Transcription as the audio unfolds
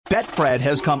Betfred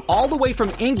has come all the way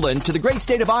from England to the great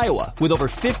state of Iowa with over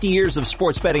 50 years of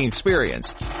sports betting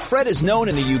experience. Fred is known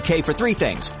in the UK for three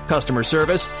things: customer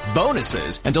service,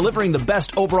 bonuses, and delivering the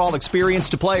best overall experience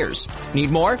to players.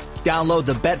 Need more? Download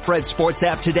the Betfred Sports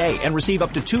app today and receive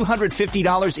up to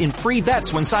 $250 in free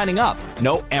bets when signing up.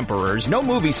 No emperors, no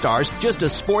movie stars, just a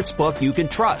sports book you can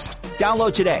trust.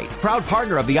 Download today. Proud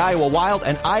partner of the Iowa Wild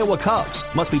and Iowa Cubs.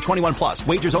 Must be 21 plus.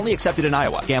 Wagers only accepted in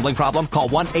Iowa. Gambling problem? Call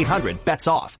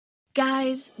 1-800-BETS-OFF.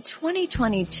 Guys,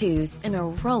 2022's been a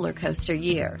roller coaster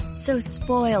year, so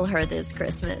spoil her this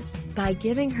Christmas by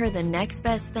giving her the next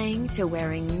best thing to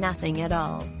wearing nothing at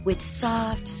all with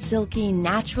soft, silky,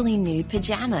 naturally nude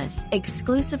pajamas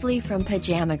exclusively from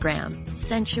Pajamagram.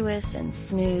 Sensuous and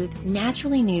smooth,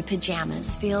 naturally nude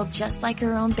pajamas feel just like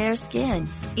her own bare skin,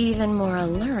 even more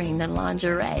alluring than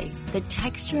lingerie. The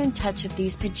texture and touch of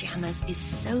these pajamas is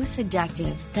so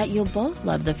seductive that you'll both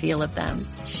love the feel of them.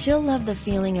 She'll love the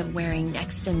feeling of wearing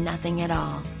next to nothing at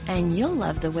all, and you'll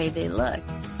love the way they look.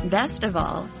 Best of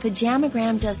all,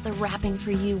 Pajamagram does the wrapping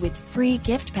for you with free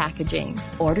gift packaging.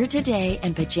 Order today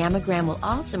and Pajamagram will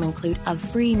also include a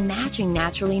free matching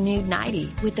naturally nude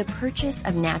nightie with the purchase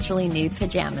of naturally nude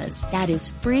pajamas. That is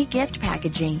free gift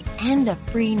packaging and a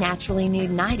free naturally nude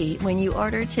nightie when you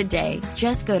order today.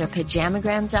 Just go to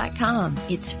Pajamagram.com.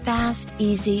 It's fast,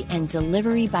 easy, and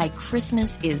delivery by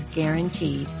Christmas is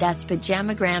guaranteed. That's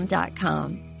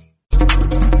Pajamagram.com.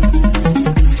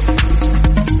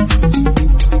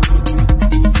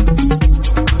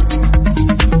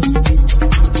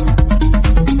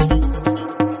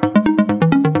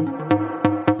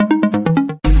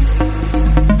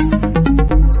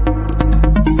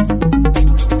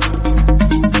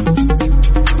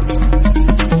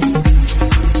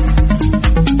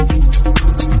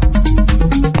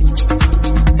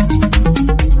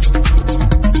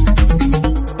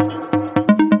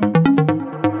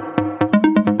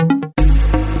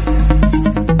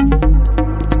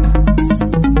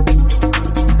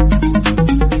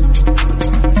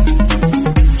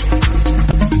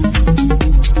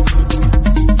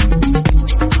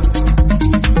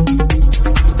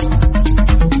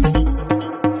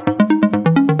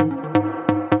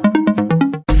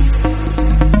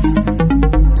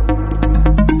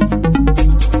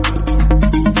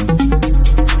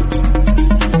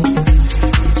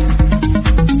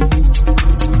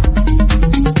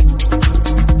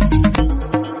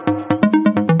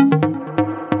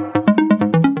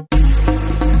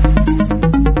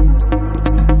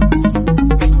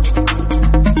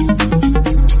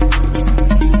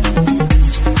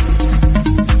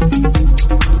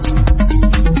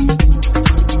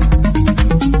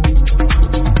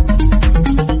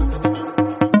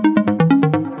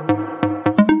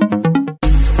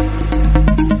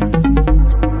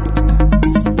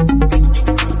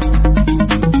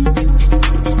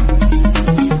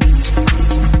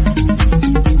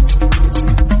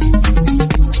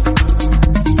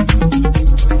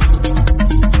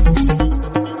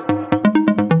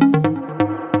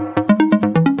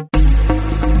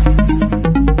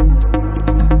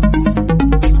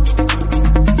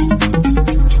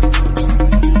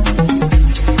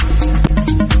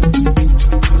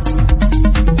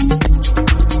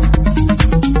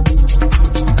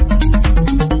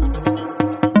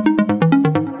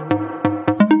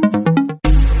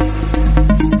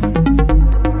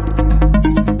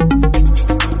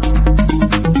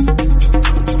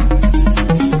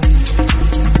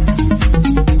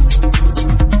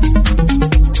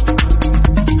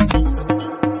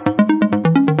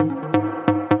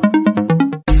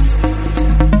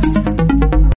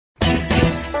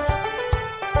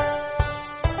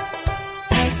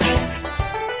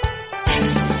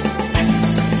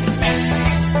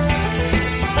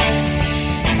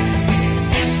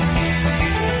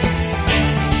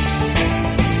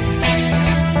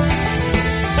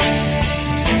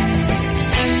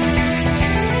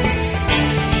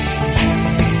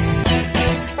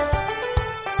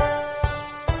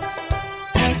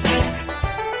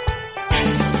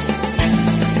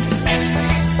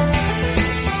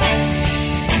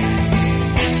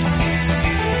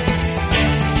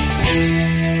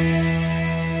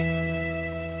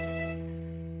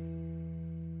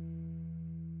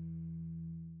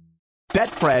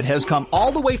 Betfred has come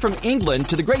all the way from England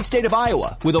to the great state of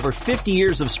Iowa with over 50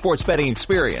 years of sports betting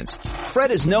experience. Fred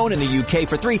is known in the UK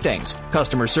for three things: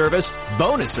 customer service,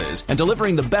 bonuses, and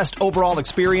delivering the best overall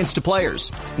experience to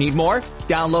players. Need more?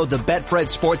 Download the Betfred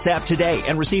Sports app today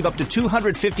and receive up to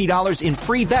 $250 in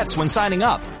free bets when signing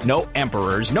up. No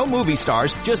emperors, no movie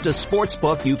stars, just a sports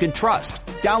book you can trust.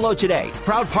 Download today.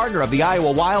 Proud partner of the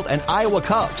Iowa Wild and Iowa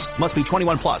Cubs. Must be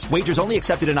 21 plus. Wagers only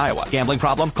accepted in Iowa. Gambling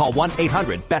problem? Call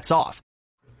 1-800-BETS-OFF.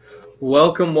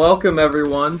 Welcome,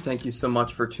 everyone. Thank you so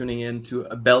much for tuning in to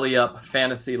Belly Up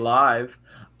Fantasy Live.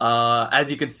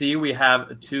 As you can see, we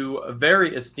have two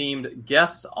very esteemed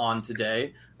guests on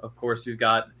today. Of course, we've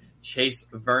got Chase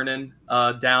Vernon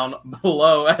down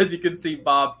below, as you can see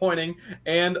Bob pointing,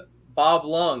 and Bob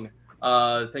Lung.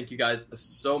 Thank you guys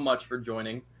so much for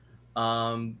joining.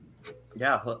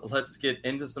 Let's get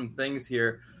into some things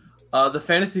here. The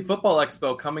Fantasy Football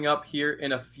Expo coming up here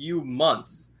in a few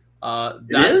months. That's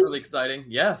really exciting.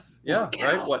 Yes. Yeah.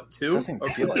 Right. What, 2?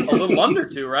 Okay. A little under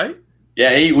 2, right?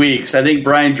 Yeah, 8 weeks. I think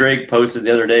Brian Drake posted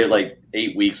the other day, like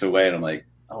 8 weeks away. And I'm like,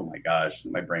 oh my gosh,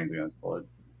 my brain's going to explode.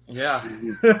 Yeah.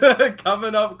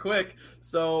 Coming up quick.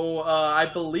 So I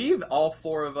believe all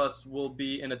 4 of us will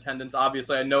be in attendance.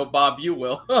 Obviously, I know, Bob, you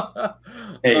will.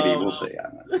 Maybe, we'll see.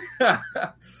 I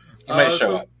might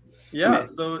show up. Yeah,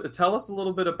 so tell us a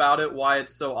little bit about it, why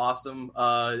it's so awesome,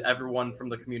 everyone from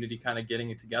the community kind of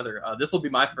getting it together. This will be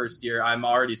my first year. I'm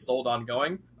already sold on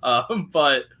going,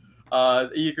 but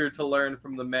eager to learn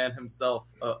from the man himself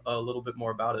a little bit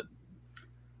more about it.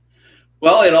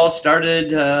 Well, it all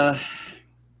started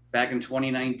back in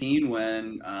 2019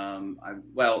 when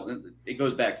it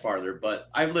goes back farther, but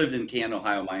I've lived in Canton,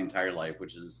 Ohio my entire life,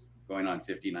 which is going on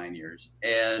 59 years.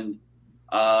 And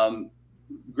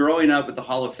growing up at the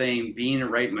Hall of Fame, being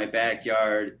right in my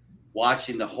backyard,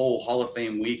 watching the whole Hall of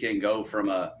Fame weekend go from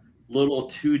a little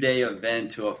 2-day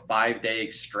event to a 5-day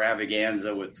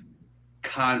extravaganza with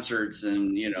concerts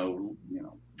and,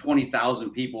 20,000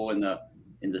 people in the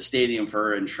stadium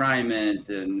for enshrinement.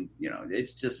 And,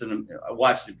 it's just I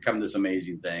watched it become this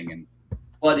amazing thing.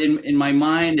 But in my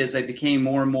mind, as I became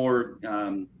more and more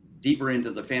deeper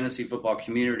into the fantasy football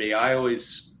community, I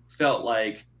always felt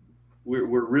like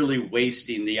we're really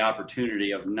wasting the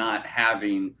opportunity of not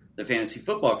having the fantasy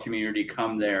football community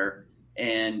come there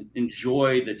and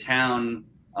enjoy the town,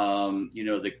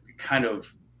 the kind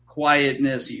of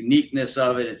quietness, uniqueness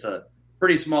of it. It's a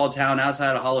pretty small town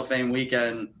outside of Hall of Fame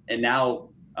weekend, and now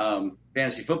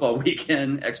fantasy football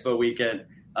weekend, Expo weekend.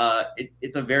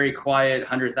 It's a very quiet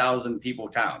 100,000 people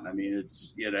town. I mean,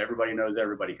 it's, everybody knows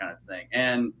everybody kind of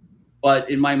thing.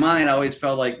 But in my mind, I always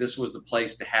felt like this was the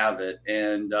place to have it.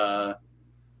 And, I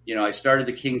started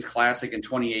the Kings Classic in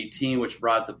 2018, which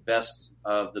brought the best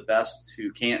of the best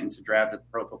to Canton to draft at the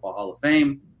Pro Football Hall of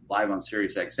Fame, live on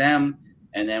SiriusXM.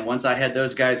 And then once I had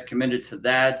those guys committed to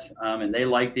that, and they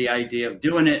liked the idea of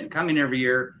doing it and coming every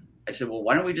year, I said, well,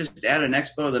 why don't we just add an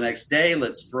expo the next day?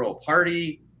 Let's throw a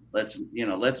party. Let's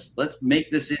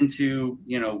make this into,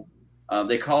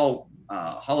 they call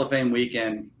Hall of Fame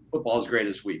weekend football's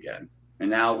greatest weekend. And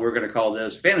now we're going to call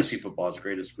this fantasy football's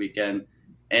greatest weekend.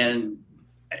 And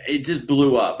it just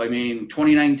blew up. I mean,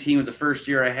 2019 was the first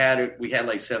year I had it. We had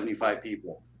like 75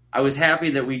 people. I was happy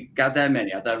that we got that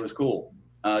many. I thought it was cool.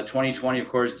 2020, of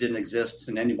course, didn't exist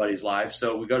in anybody's life.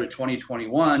 So we go to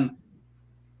 2021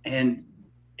 and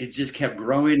it just kept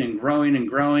growing and growing and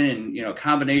growing. And, a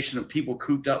combination of people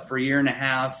cooped up for a year and a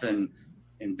half and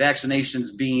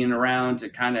vaccinations being around to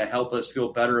kind of help us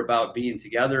feel better about being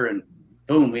together. And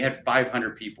boom, we had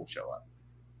 500 people show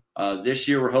up. This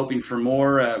year, we're hoping for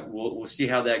more. We'll see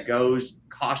how that goes.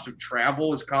 Cost of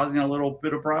travel is causing a little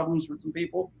bit of problems for some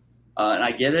people, and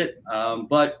I get it.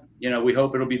 But we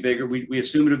hope it'll be bigger. We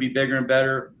assume it'll be bigger and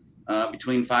better,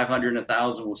 between 500 and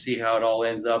 1,000. We'll see how it all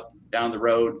ends up down the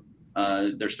road.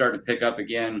 They're starting to pick up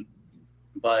again,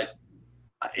 but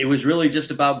it was really just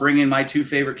about bringing my two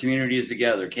favorite communities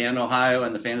together, Canton, Ohio,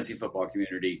 and the fantasy football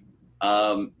community.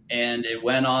 And it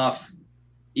went off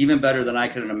even better than I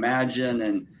could imagine.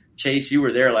 And Chase, you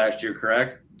were there last year,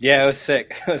 correct? Yeah, it was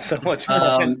sick. It was so much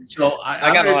fun. So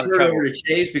I got to turn over to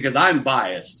Chase because I'm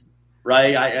biased,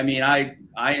 right? I mean,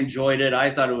 I enjoyed it.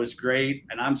 I thought it was great.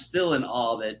 And I'm still in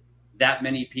awe that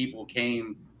many people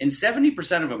came. And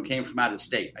 70% of them came from out of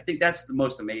state. I think that's the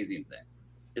most amazing thing.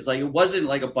 It's like, it wasn't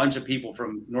like a bunch of people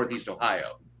from Northeast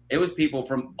Ohio. It was people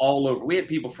from all over. We had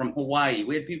people from Hawaii.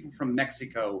 We had people from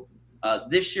Mexico.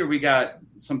 This year we got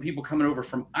some people coming over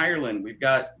from Ireland. We've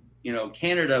got,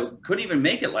 Canada couldn't even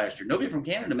make it last year. Nobody from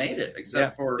Canada made it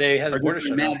except for they had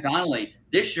the Matt Donnelly.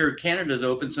 This year Canada's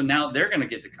open, so now they're going to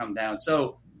get to come down.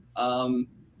 So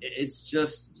it's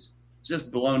just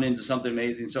blown into something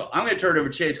amazing. So I'm going to turn it over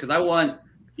to Chase because I want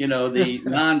the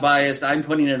non-biased. I'm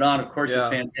putting it on. Of course, It's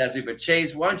fantastic. But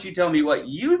Chase, why don't you tell me what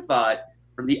you thought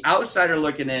from the outsider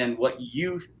looking in, what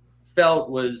you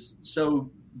felt was so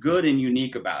good and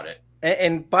unique about it.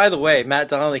 And by the way, Matt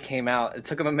Donnelly came out. It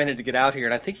took him a minute to get out here,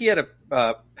 and I think he had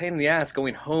a pain in the ass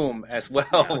going home as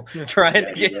well, trying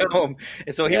to get home.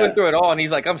 And so he went through it all, and he's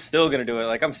like, "I'm still gonna do it.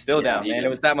 Like I'm still down, man." It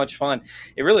was that much fun.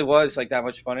 It really was like that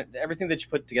much fun. Everything that you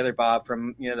put together, Bob,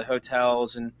 from the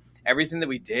hotels and everything that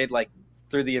we did, like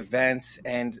through the events,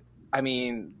 and I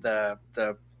mean the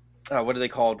what are they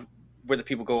called, where the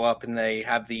people go up and they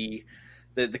have the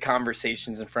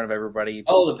conversations in front of everybody.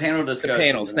 Oh, the panel discussions. The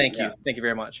panels. Thank you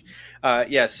very much.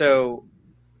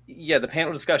 The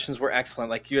panel discussions were excellent.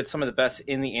 Like you had some of the best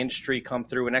in the industry come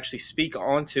through and actually speak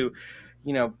onto,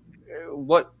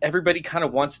 what everybody kind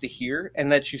of wants to hear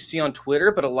and that you see on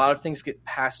Twitter, but a lot of things get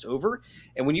passed over.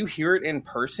 And when you hear it in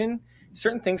person,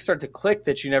 certain things start to click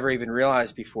that you never even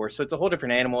realized before. So it's a whole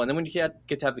different animal. And then when you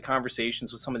get to have the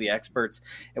conversations with some of the experts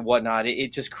and whatnot,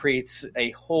 it just creates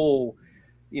a whole,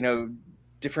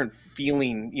 different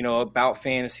feeling, about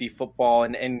fantasy football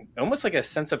and almost like a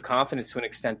sense of confidence to an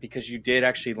extent, because you did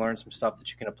actually learn some stuff that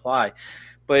you can apply.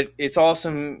 But it's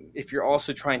awesome if you're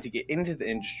also trying to get into the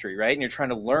industry, right? And you're trying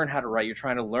to learn how to write, you're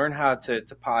trying to learn how to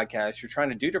podcast, you're trying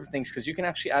to do different things, because you can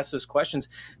actually ask those questions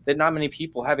that not many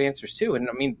people have answers to. And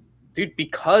I mean, dude,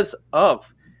 because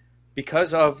of the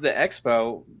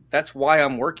expo, that's why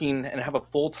I'm working and have a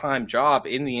full-time job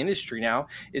in the industry now,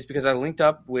 is because I linked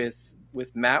up with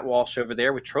Matt Walsh over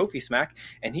there with Trophy Smack,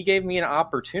 and he gave me an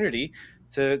opportunity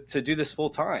to do this full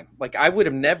time. Like I would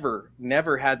have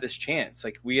never had this chance.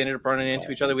 Like we ended up running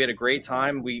into each other. We had a great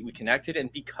time. We connected,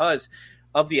 and because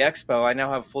of the expo, I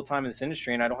now have full time in this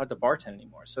industry, and I don't have to bartend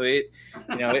anymore. So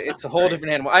it's a whole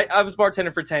different animal. I was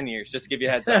bartending for 10 years, just to give you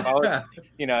a heads up.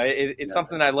 It's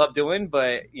something that I love doing,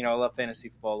 but I love fantasy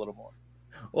football a little more.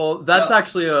 Well, that's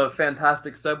actually a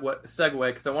fantastic segue,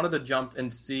 because I wanted to jump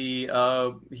and see,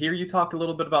 hear you talk a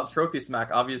little bit about Trophy Smack.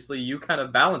 Obviously, you kind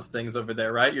of balance things over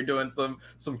there, right? You're doing some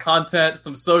content,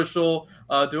 some social,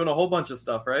 doing a whole bunch of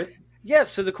stuff, right? Yeah,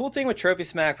 so the cool thing with Trophy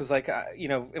Smack was like,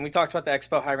 and we talked about the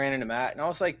expo, I ran into Matt, and I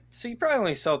was like, so you probably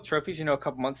only sell trophies, a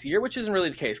couple months a year, which isn't really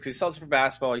the case, because he sells it for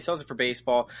basketball, he sells it for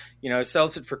baseball,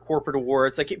 sells it for corporate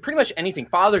awards, like pretty much anything.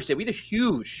 Father's Day, we had a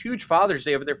huge Father's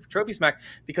Day over there for Trophy Smack,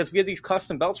 because we had these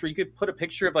custom belts where you could put a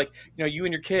picture of you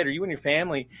and your kid or you and your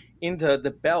family into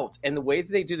the belt, and the way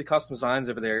that they do the custom designs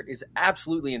over there is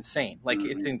absolutely insane. Like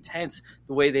it's intense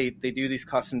the way they do these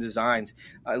custom designs.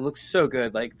 It looks so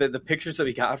good. Like the pictures that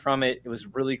we got from it was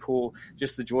really cool.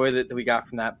 Just the joy that we got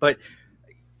from that. But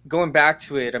going back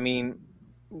to it, I mean,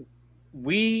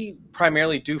 we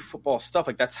primarily do football stuff.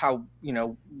 Like that's how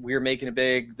we're making it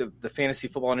big. The fantasy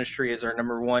football industry is our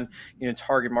number one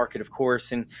target market, of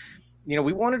course, and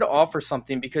we wanted to offer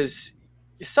something, because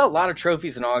you sell a lot of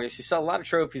trophies in August. You sell a lot of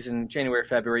trophies in January,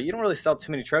 February. You don't really sell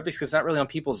too many trophies because it's not really on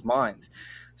people's minds.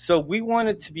 So we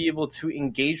wanted to be able to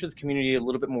engage with the community a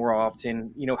little bit more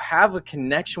often, have a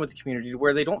connection with the community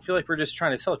where they don't feel like we're just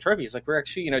trying to sell trophies. Like we're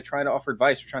actually, trying to offer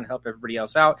advice. We're trying to help everybody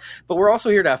else out, but we're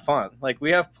also here to have fun. Like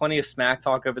we have plenty of smack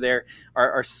talk over there.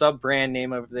 Our sub brand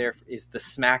name over there is the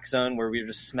Smack Zone, where we're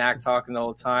just smack talking the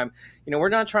whole time. We're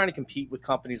not trying to compete with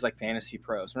companies like Fantasy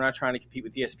Pros. We're not trying to compete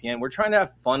with ESPN. We're trying to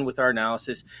have fun with our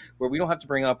analysis, where we don't have to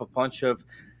bring up a bunch of,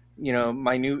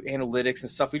 minute analytics and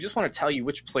stuff. We just want to tell you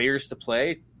which players to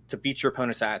play to beat your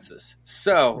opponent's asses.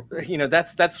 So,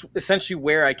 that's essentially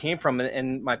where I came from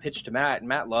and my pitch to Matt, and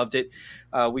Matt loved it.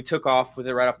 We took off with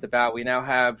it right off the bat. We now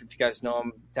have, if you guys know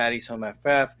him, Daddy's Home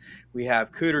FF. We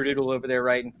have Cooter Doodle over there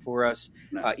writing for us.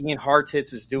 Ian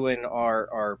Hartitz is doing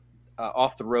our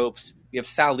Off the Ropes. We have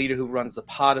Sal Lita, who runs the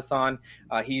Podathon.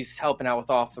 He's helping out with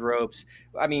Off the Ropes.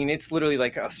 I mean, it's literally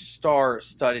like a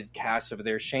star-studded cast over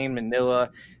there. Shane Manila,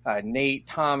 Nate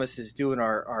Thomas is doing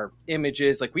our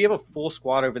images. Like we have a full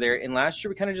squad over there. And last year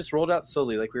we kind of just rolled out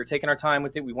slowly. Like we were taking our time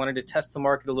with it. We wanted to test the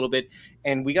market a little bit.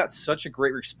 And we got such a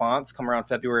great response come around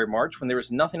February, March, when there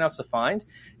was nothing else to find.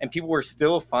 And people were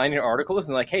still finding articles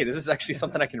and like, hey, this is actually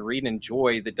something I can read and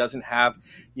enjoy that doesn't have,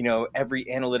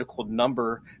 every analytical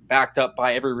number backed up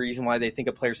by every reason why they think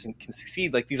a player can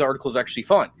succeed. Like these articles are actually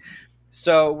fun.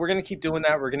 So we're going to keep doing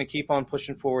that. We're going to keep on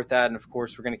pushing forward with that. And of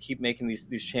course, we're going to keep making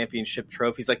these championship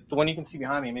trophies. Like the one you can see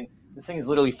behind me. I mean, this thing is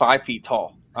literally 5 feet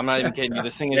tall. I'm not even kidding you.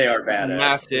 This thing is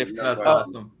massive. That's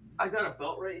awesome. I got a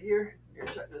belt right here. Here,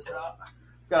 check this out.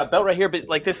 Got a belt right here, but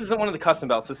like this isn't one of the custom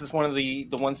belts. This is one of the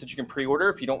ones that you can pre-order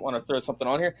if you don't want to throw something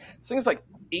on here. This thing is like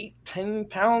 8-10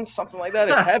 pounds, something like that.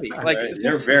 It's heavy. Like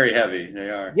they're very heavy. They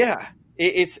are. Yeah.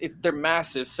 They're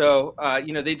massive. So,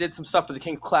 they did some stuff for the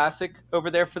King's Classic over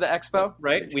there for the expo,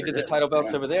 right? We did the title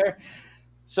belts over there.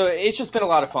 So it's just been a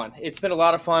lot of fun. It's been a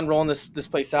lot of fun rolling this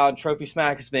place out. And Trophy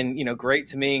Smack has been, great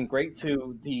to me and great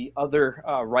to the other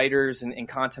writers and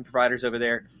content providers over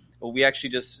there. Well, we actually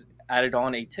just added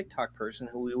on a TikTok person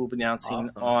who we will be announcing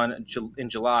in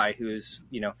July, who is,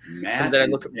 Matt something that I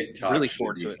look TikTok really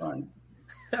forward to. Fun.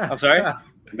 I'm sorry?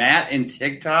 Matt and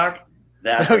TikTok?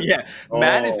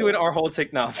 Matt is doing our whole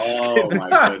TikTok. Oh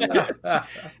my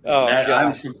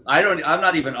goodness! I'm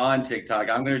not even on TikTok.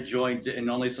 I'm going to join and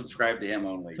only subscribe to him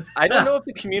only. I don't know if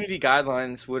the community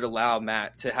guidelines would allow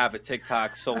Matt to have a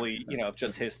TikTok solely, of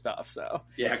just his stuff. So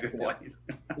yeah, good point.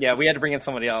 Yeah, we had to bring in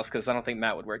somebody else because I don't think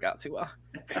Matt would work out too well.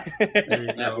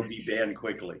 That would be banned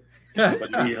quickly, but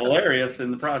it'd be hilarious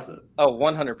in the process. Oh,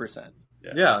 100%.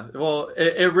 Yeah, well,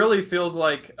 it really feels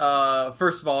like,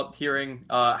 first of all, hearing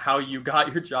how you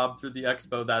got your job through the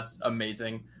Expo, that's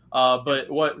amazing. But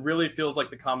what really feels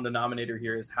like the common denominator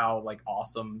here is how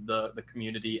awesome the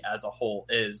community as a whole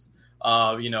is.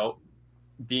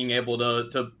 Being able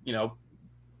to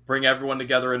bring everyone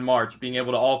together in March, being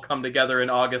able to all come together in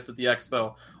August at the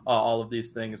Expo, all of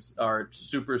these things are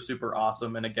super, super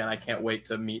awesome. And again, I can't wait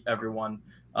to meet everyone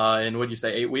in, what'd you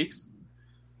say, 8 weeks?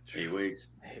 8 weeks.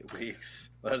 8 weeks.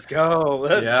 Let's go.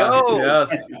 Let's go.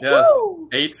 Yes.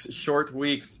 8 short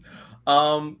weeks.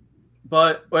 And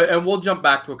we'll jump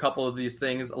back to a couple of these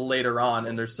things later on,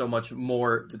 and there's so much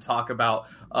more to talk about.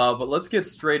 But let's get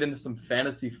straight into some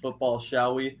fantasy football,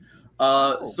 shall we?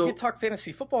 So we can talk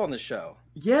fantasy football on the show.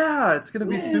 Yeah, it's going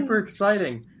to be super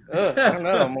exciting. I don't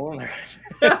know. I'm a little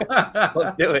nervous.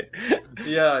 Let's do it.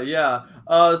 Yeah.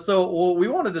 So what we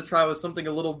wanted to try was something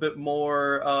a little bit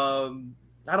more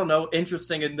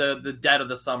interesting in the dead of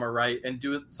the summer, right? And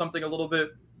do something a little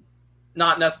bit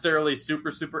not necessarily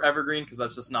super, super evergreen, because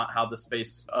that's just not how the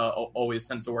space always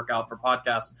tends to work out for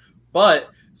podcasts, but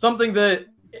something that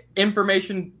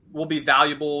information will be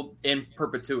valuable in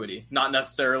perpetuity, not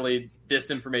necessarily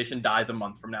this information dies a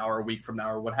month from now or a week from now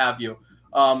or what have you.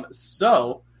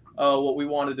 So what we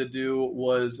wanted to do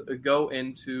was go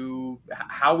into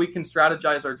how we can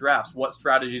strategize our drafts, what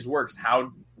strategies works,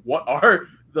 what are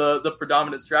the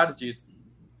predominant strategies.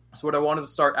 So what I wanted to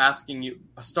start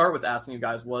with asking you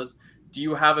guys was, do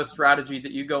you have a strategy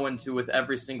that you go into with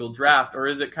every single draft, or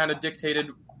is it kind of dictated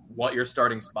what your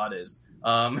starting spot is?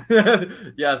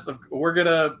 Yes, we're going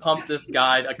to pump this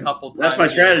guide a couple times. That's my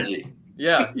strategy.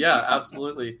 Yeah,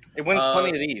 absolutely. It wins plenty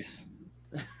of these.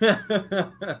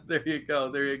 There you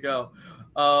go.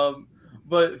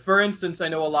 But for instance, I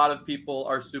know a lot of people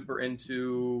are super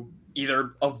into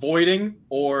either avoiding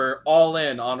or all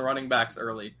in on running backs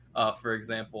early. For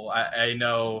example, I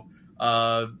know,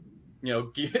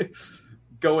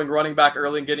 going running back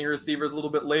early and getting receivers a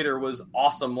little bit later was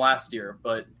awesome last year,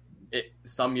 but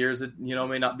some years it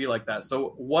may not be like that.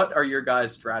 So what are your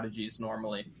guys' strategies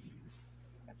normally?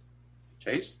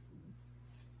 Chase?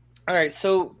 All right,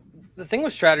 so the thing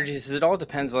with strategies is it all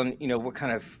depends on what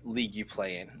kind of league you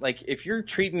play in. Like if you're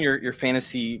treating your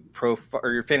fantasy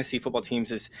or your fantasy football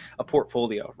teams as a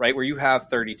portfolio, right, where you have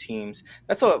 30 teams,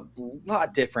 that's a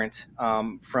lot different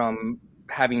from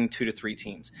having 2 to 3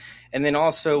 teams. And then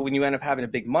also when you end up having a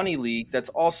big money league, that's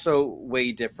also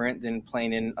way different than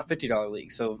playing in a $50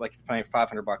 league. So like if you're playing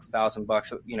 $500,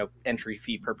 $1,000, entry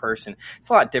fee per person, it's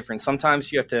a lot different.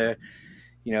 Sometimes you have to,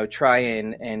 try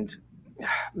and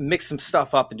mix some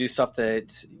stuff up and do stuff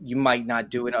that you might not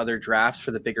do in other drafts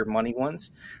for the bigger money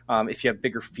ones. If you have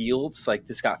bigger fields, like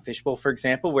the Scott Fishbowl, for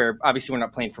example, where obviously we're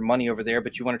not playing for money over there,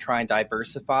 but you want to try and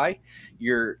diversify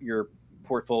your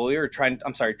portfolio, or trying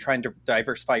to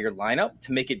diversify your lineup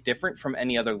to make it different from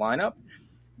any other lineup,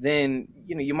 then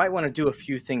you might want to do a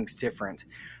few things different.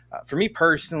 For me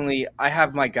personally, I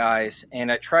have my guys and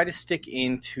I try to stick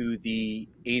into the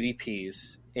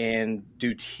ADPs and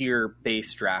do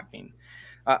tier-based drafting.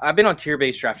 I've been on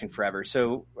tier-based drafting forever.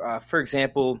 So, for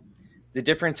example, the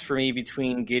difference for me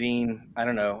between getting, a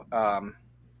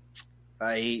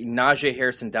Najee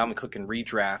Harris and Dalvin Cook in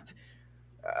redraft,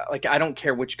 I don't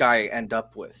care which guy I end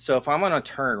up with. So if I'm on a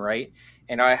turn, right,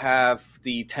 and I have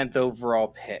the 10th overall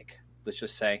pick, let's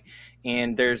just say,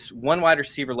 and there's one wide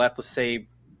receiver left, let's say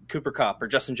Cooper Kupp or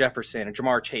Justin Jefferson or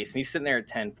Jamar Chase, and he's sitting there at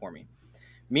 10 for me.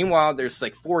 Meanwhile, there's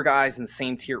 4 guys in the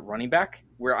same tier at running back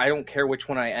where I don't care which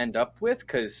one I end up with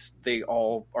because they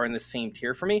all are in the same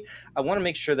tier for me. I want to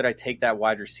make sure that I take that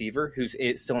wide receiver who's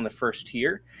still in the first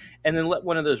tier and then let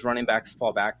one of those running backs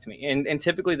fall back to me. And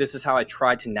typically this is how I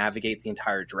try to navigate the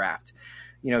entire draft.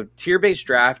 Tier-based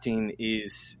drafting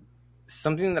is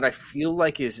something that I feel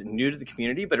like is new to the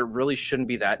community, but it really shouldn't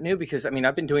be that new because,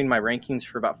 I've been doing my rankings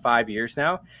for about 5 years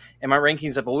now, and my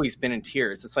rankings have always been in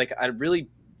tiers. It's the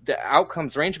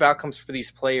range of outcomes for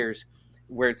these players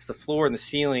where it's the floor and the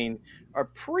ceiling are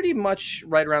pretty much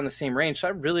right around the same range. So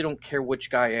I really don't care which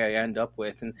guy I end up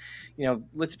with. And,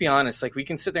 let's be honest, like we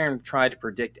can sit there and try to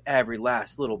predict every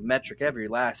last little metric, every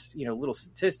last, little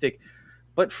statistic.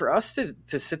 But for us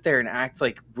to sit there and act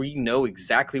like we know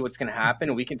exactly what's going to happen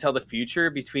and we can tell the future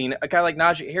between a guy like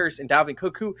Najee Harris and Dalvin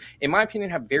Cook, who, in my opinion,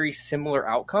 have very similar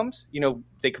outcomes.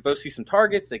 They could both see some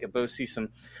targets. They could both see some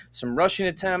rushing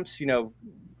attempts.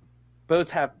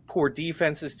 Both have poor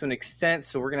defenses to an extent,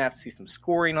 so we're going to have to see some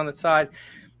scoring on the side.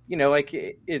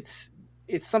 It's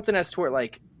something as to where,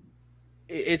 like,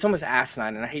 it's almost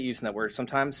asinine, and I hate using that word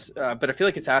sometimes, but I feel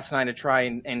like it's asinine to try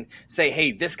and say,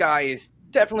 hey, this guy is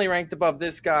definitely ranked above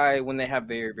this guy when they have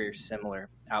very, very similar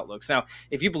outlooks. Now,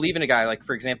 if you believe in a guy like,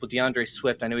 for example, DeAndre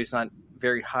Swift, I know he's not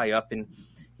very high up in,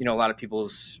 a lot of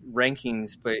people's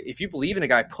rankings, but if you believe in a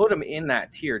guy, put him in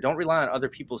that tier. Don't rely on other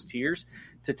people's tiers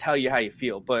to tell you how you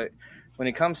feel. But when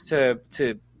it comes to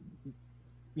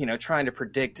trying to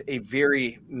predict a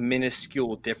very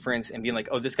minuscule difference and being like,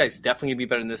 oh, this guy's definitely gonna be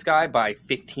better than this guy by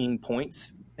 15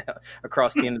 points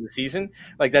across the end of the season,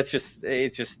 like it's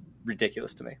just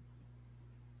ridiculous to me.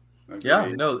 Okay. Yeah,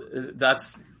 no,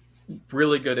 that's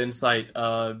really good insight.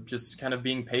 Just kind of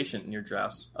being patient in your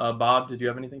drafts. Bob, did you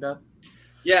have anything to add?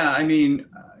 Yeah, I mean,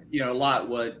 a lot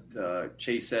what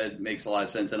Chase said makes a lot of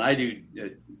sense, and I do.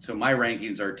 So my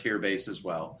rankings are tier based as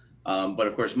well, but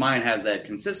of course mine has that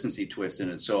consistency twist in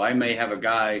it. So I may have a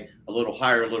guy a little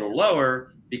higher, a little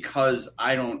lower because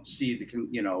I don't see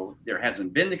there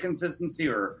hasn't been the consistency,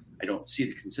 or I don't see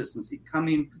the consistency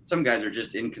coming. Some guys are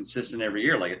just inconsistent every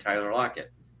year, like a Tyler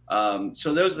Lockett.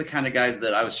 So those are the kind of guys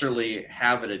that I would certainly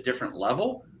have at a different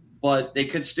level, but they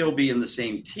could still be in the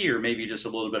same tier, maybe just a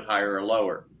little bit higher or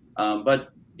lower.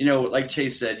 But like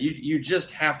Chase said, you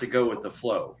just have to go with the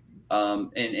flow. And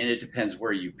it depends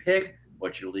where you pick,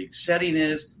 what your league setting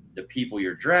is, the people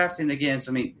you're drafting against.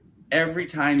 I mean, every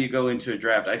time you go into a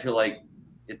draft, I feel like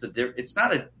it's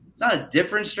not a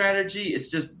different strategy.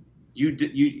 It's just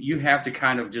you have to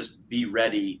kind of just be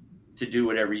ready to do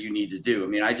whatever you need to do. I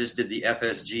mean, I just did the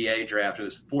FSGA draft. It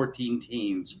was 14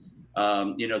 teams.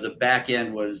 The back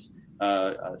end was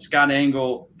Scott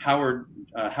Engel, Howard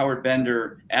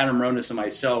Bender, Adam Ronis, and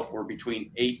myself were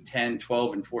between 8, 10,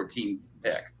 12, and 14th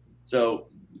pick. So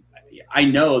I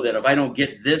know that if I don't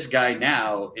get this guy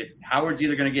now, it's Howard's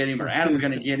either going to get him or Adam's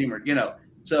going to get him, or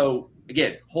So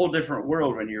again, whole different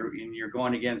world when you're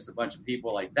going against a bunch of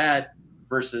people like that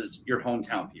versus your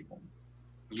hometown people.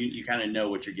 You kind of know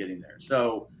what you're getting there.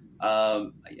 So,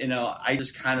 I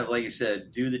just kind of, like you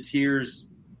said, do the tiers,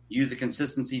 use the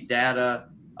consistency data.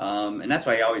 And that's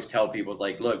why I always tell people, it's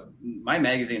like, look, my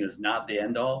magazine is not the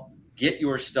end all. Get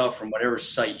your stuff from whatever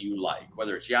site you like,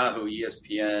 whether it's Yahoo,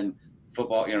 ESPN,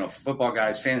 Football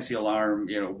Guys, Fantasy Alarm,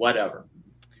 whatever.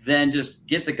 Then just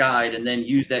get the guide and then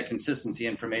use that consistency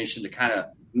information to kind of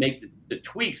make the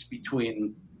tweaks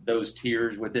between those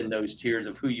tiers, within those tiers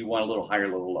of who you want a little higher,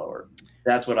 a little lower.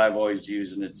 That's what I've always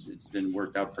used, and it's been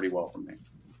worked out pretty well for me.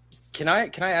 Can I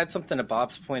add something to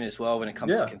Bob's point as well when it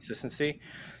comes to consistency?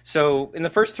 So in the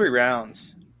first 3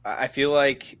 rounds, I feel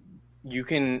like you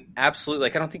can absolutely,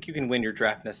 I don't think you can win your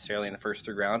draft necessarily in the first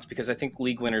 3 rounds, because I think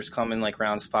league winners come in like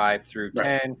rounds 5 through 10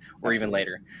 or Absolutely. Even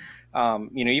later.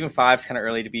 Even 5 is kind of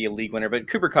early to be a league winner, but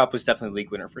Cooper Kupp was definitely a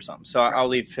league winner for some. So I'll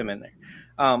leave him in there.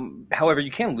 However,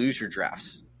 you can lose your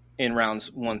drafts in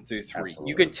rounds 1 through 3. Absolutely.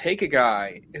 You could take a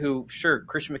guy who, sure,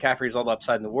 Christian McCaffrey is all the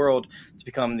upside in the world to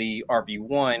become the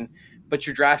RB1, but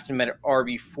you're drafting him at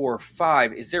RB4 or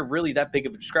 5. Is there really that big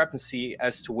of a discrepancy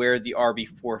as to where the RB4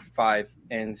 or 5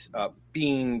 ends up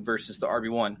being versus the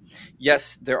RB1?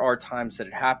 Yes, there are times that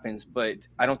it happens, but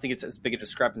I don't think it's as big a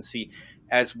discrepancy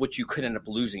as what you could end up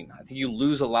losing. I think you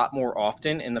lose a lot more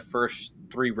often in the first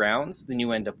 3 rounds than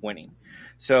you end up winning.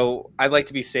 So I'd like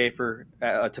to be safer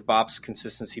to Bob's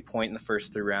consistency point in the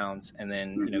first 3 rounds, and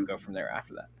then go from there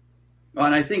after that. Well,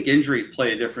 and I think injuries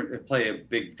play a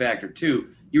big factor too.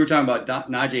 You were talking about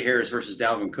Najee Harris versus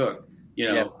Dalvin Cook.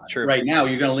 Right now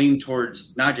you're going to lean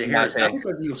towards Najee Harris, not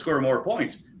because he'll score more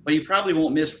points, but he probably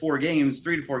won't miss 3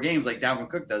 to 4 games like Dalvin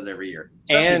Cook does every year.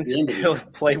 And he'll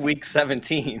play week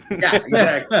 17. Yeah,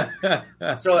 exactly.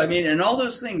 So, I mean, and all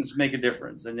those things make a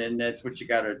difference. And then that's what you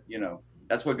got to,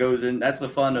 that's what goes in. That's the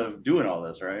fun of doing all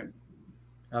this, right?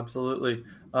 Absolutely.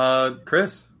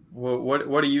 Chris, what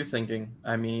are you thinking?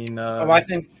 I mean, I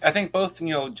think both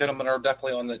gentlemen are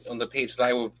definitely on the page that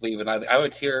I would believe in. I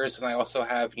would tiers, and I also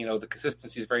have the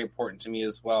consistency is very important to me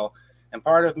as well. And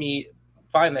part of me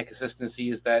finding that consistency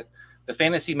is that the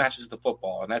fantasy matches the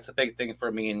football, and that's a big thing for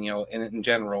me. And in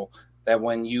general, that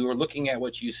when you are looking at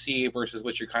what you see versus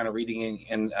what you're kind of reading,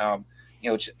 and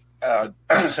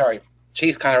sorry.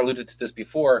 Chase kind of alluded to this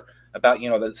before about,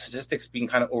 the statistics being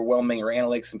kind of overwhelming or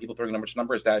analytics and people throwing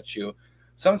numbers at you.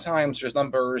 Sometimes there's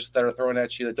numbers that are thrown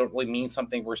at you that don't really mean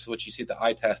something versus what you see at the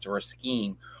eye test or a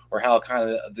scheme or how kind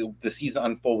of the season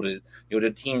unfolded.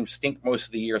 The team stink most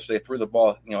of the year, so they threw the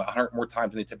ball, 100 more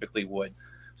times than they typically would.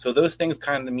 So those things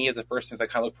kind of, to me, are the first things I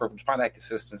kind of look for to find that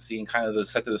consistency and kind of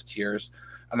set those tiers.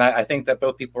 And I think that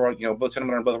both people are, both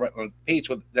gentlemen are both on the page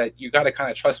with that. You got to kind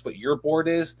of trust what your board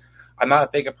is. I'm not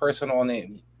a big a person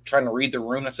on trying to read the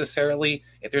room necessarily.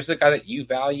 If there's a guy that you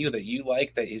value, that you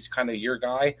like, that is kind of your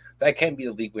guy, that can be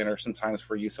the league winner sometimes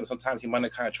for you. So sometimes you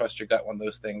might kind of trust your gut on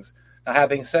those things. Now,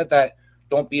 having said that,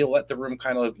 don't let the room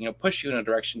kind of push you in a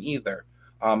direction either.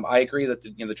 I agree that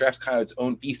the draft's kind of its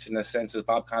own beast in a sense, as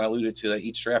Bob kind of alluded to, that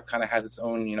each draft kind of has its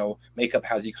own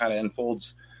makeup as he kind of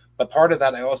unfolds. But part of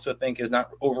that, I also think, is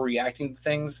not overreacting to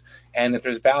things. And if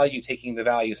there's value, taking the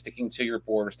value, sticking to your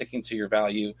board, or sticking to your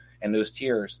value and those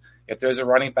tiers. If there's a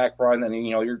running back run, and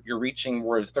you're reaching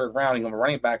where the third round, you have a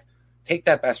running back, take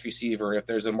that best receiver. If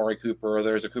there's a Amari Cooper or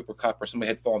there's a Cooper Kupp or somebody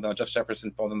had fallen down, Justin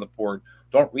Jefferson fallen on the board,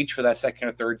 don't reach for that second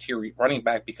or third tier running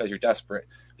back because you're desperate.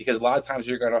 Because a lot of times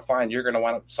you're going to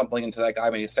wind up stumbling into that guy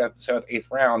maybe seventh, eighth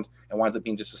round and winds up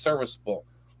being just a serviceable.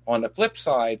 On the flip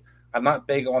side, I'm not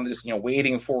big on this,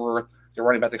 waiting for the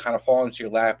running back to kind of fall into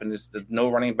your lap and the no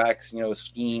running backs,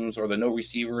 schemes or the no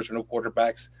receivers or no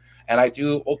quarterbacks. And I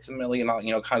do ultimately, and I'll,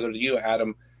 kind of go to you,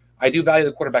 Adam, I do value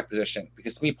the quarterback position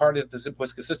because to me, part of the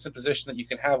most consistent position that you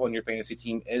can have on your fantasy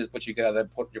team is what you get out of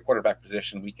your quarterback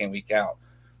position week in, week out.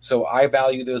 So I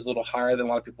value those a little higher than a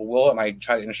lot of people will, and I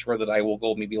try to ensure that I will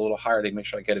go maybe a little higher to make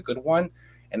sure I get a good one.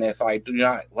 And if I do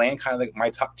not land kind of like my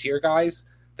top tier guys,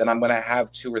 then I'm going to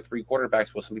have 2 or 3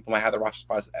 quarterbacks. Well, some people might have the roster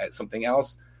spots at something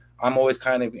else. I'm always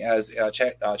kind of, as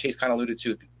Chase kind of alluded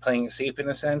to, playing it safe in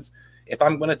a sense. If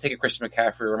I'm going to take a Christian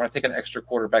McCaffrey or I'm going to take an extra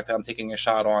quarterback that I'm taking a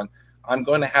shot on, I'm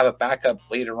going to have a backup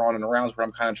later on in the rounds where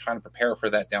I'm kind of trying to prepare for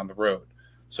that down the road.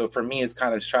 So for me, it's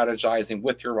kind of strategizing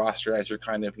with your roster as you're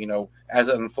kind of, as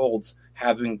it unfolds,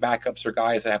 having backups or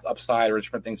guys that have upside or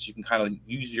different things so you can kind of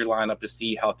use your lineup to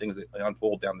see how things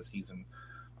unfold down the season,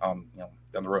 down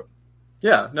the road.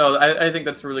 Yeah, no, I think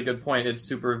that's a really good point. It's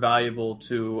super valuable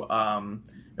to,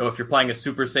 if you're playing a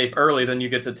super safe early, then you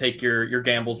get to take your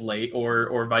gambles late,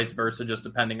 or vice versa, just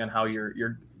depending on how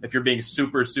if you're being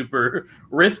super, super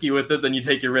risky with it, then you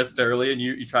take your risks early and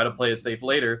you try to play it safe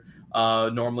later.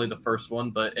 Normally the first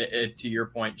one, but to your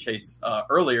point, Chase,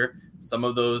 earlier, some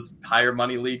of those higher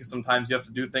money leagues, sometimes you have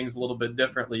to do things a little bit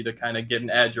differently to kind of get an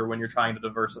edge, or when you're trying to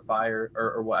diversify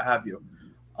or what have you.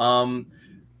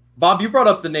 Bob, you brought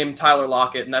up the name Tyler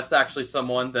Lockett, and that's actually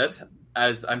someone that,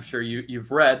 as I'm sure you've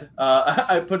read,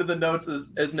 I put in the notes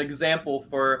as an example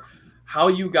for how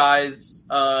you guys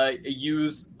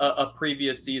use a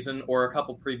previous season or a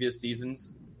couple previous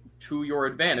seasons to your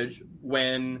advantage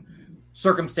when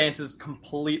circumstances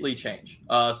completely change.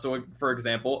 So, for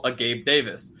example, a Gabe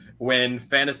Davis, when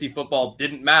fantasy football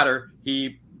didn't matter,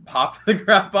 he popped the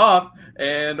crap off,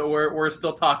 and we're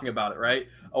still talking about it, right?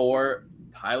 Or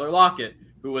Tyler Lockett,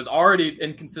 who was already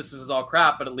inconsistent as all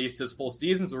crap, but at least his full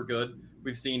seasons were good.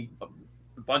 We've seen a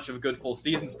bunch of good full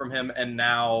seasons from him, and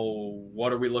now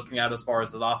what are we looking at as far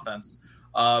as his offense?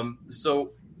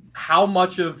 So how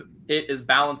much of it is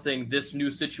balancing this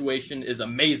new situation is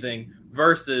amazing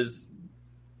versus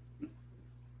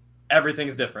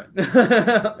everything's different,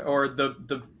 or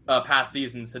the past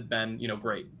seasons had been,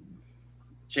 great?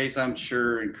 Chase, I'm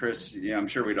sure, and Chris, I'm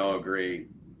sure we'd all agree,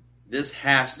 this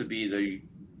has to be the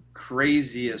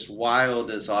craziest,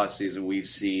 wildest offseason we've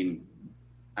seen,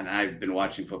 and I've been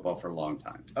watching football for a long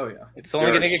time. Oh yeah, it's only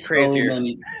going to get crazier.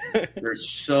 There's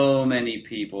so many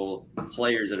people,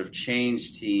 players that have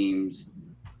changed teams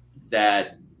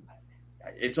that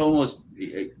it's almost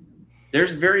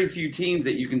there's very few teams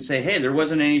that you can say, hey, there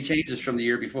wasn't any changes from the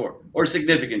year before or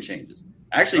significant changes.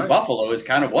 Actually, right. Buffalo is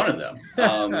kind of one of them.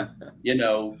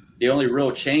 The only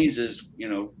real change is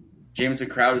Jamison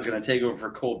Crowder is going to take over for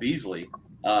Cole Beasley.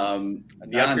 Not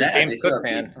if you're a James Cook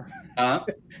fan.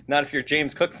 Not if you're a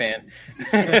James Cook fan.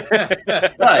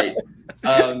 Right.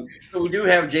 So we do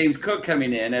have James Cook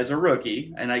coming in as a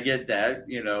rookie, and I get that.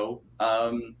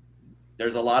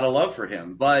 There's a lot of love for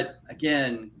him. But,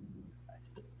 again,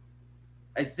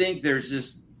 I think there's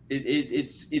just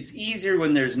it's easier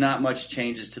when there's not much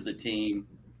changes to the team.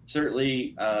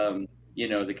 Certainly,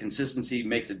 the consistency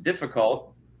makes it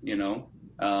difficult.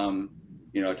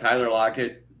 Tyler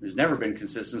Lockett has never been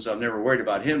consistent, so I'm never worried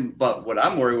about him. But what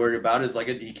I'm worried about is like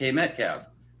a DK Metcalf,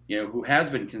 who has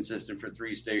been consistent for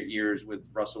 3 straight years with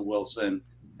Russell Wilson,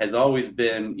 has always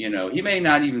been, he may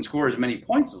not even score as many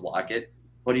points as Lockett,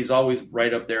 but he's always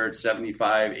right up there at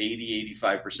 75, 80,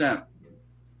 85%.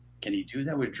 Can he do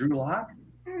that with Drew Lock?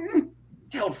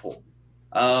 Doubtful.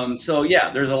 So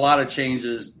yeah, there's a lot of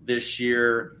changes this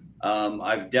year.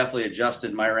 I've definitely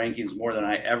adjusted my rankings more than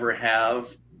I ever have.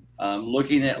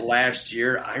 Looking at last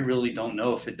year, I really don't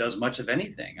know if it does much of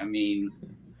anything. I mean,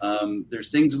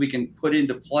 there's things we can put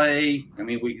into play. I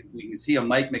mean, we can see a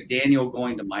Mike McDaniel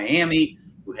going to Miami,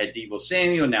 who had Deebo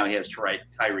Samuel. Now he has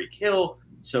Tyreek Hill.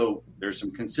 So there's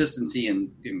some consistency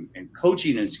in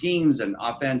coaching and schemes and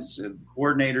offensive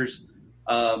coordinators.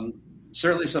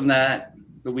 Certainly some that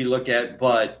we look at,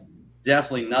 but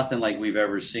definitely nothing like we've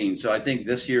ever seen. So I think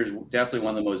this year is definitely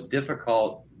one of the most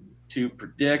difficult to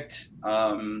predict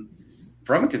from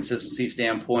a consistency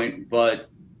standpoint. But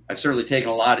I've certainly taken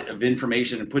a lot of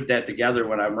information and put that together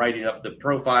when I'm writing up the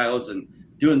profiles and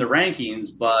doing the rankings.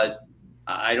 But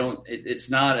it's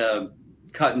not a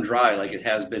cut and dry like it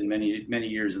has been many, many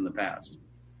years in the past.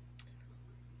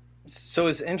 So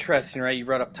it's interesting, right? You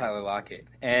brought up Tyler Lockett,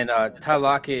 and Tyler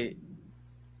Lockett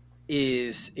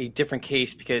is a different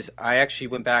case because I actually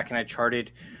went back and I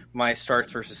charted my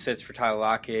starts versus sits for Tyler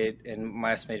Lockett and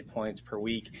my estimated points per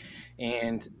week.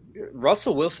 And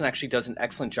Russell Wilson actually does an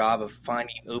excellent job of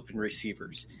finding open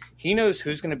receivers. He knows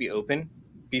who's going to be open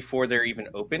before they're even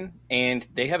open, and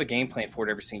they have a game plan for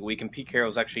it every single week. And Pete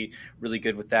Carroll's actually really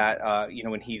good with that.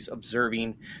 When he's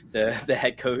observing the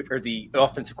head coach or the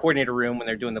offensive coordinator room when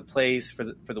they're doing the plays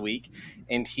for the week,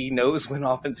 and he knows when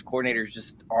offensive coordinators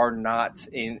just are not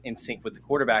in sync with the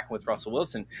quarterback and with Russell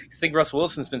Wilson. I think Russell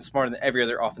Wilson's been smarter than every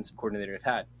other offensive coordinator they've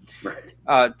had.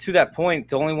 Right. To that point,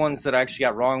 the only ones that I actually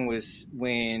got wrong was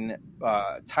when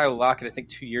Tyler Lockett, I think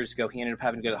 2 years ago, he ended up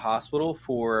having to go to the hospital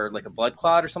for like a blood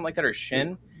clot or something like that, or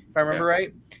shin, if I remember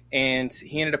right. And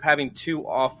he ended up having 2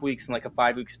 off weeks in like a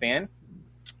 5-week span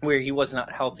where he was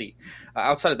not healthy.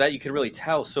 Outside of that, you could really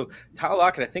tell. So Tyler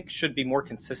Lockett, I think, should be more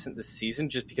consistent this season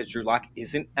just because Drew Lock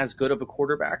isn't as good of a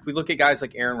quarterback. We look at guys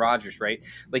like Aaron Rodgers, right?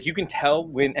 Like you can tell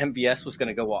when MVS was going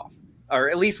to go off. Or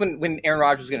at least when Aaron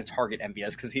Rodgers was going to target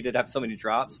MVS because he did have so many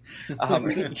drops.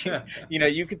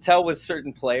 You could tell with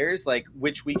certain players like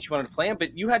which weeks you wanted to play him,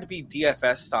 but you had to be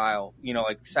DFS style,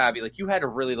 like savvy. Like you had to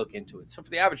really look into it. So for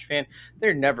the average fan,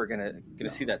 they're never gonna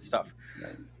see that stuff.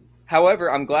 Right. However,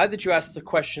 I'm glad that you asked the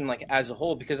question like as a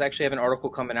whole because I actually have an article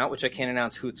coming out which I can't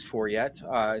announce who it's for yet.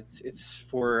 It's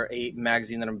for a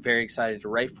magazine that I'm very excited to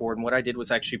write for. And what I did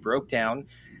was actually broke down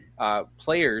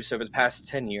players over the past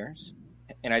 10 years.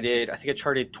 And I think I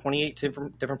charted 28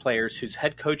 different players whose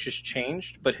head coaches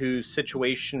changed, but whose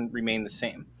situation remained the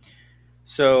same.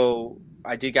 So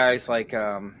I did guys like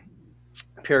Pierre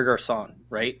Garçon,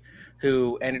 right,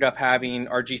 who ended up having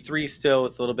RG3 still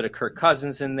with a little bit of Kirk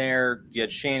Cousins in there. You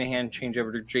had Shanahan change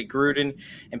over to Jake Gruden.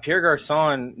 And Pierre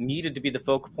Garçon needed to be the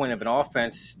focal point of an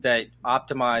offense that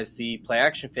optimized the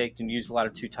play-action fake and used a lot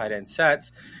of 2 tight end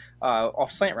sets.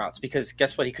 Off slant routes because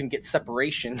guess what? He couldn't get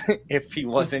separation if he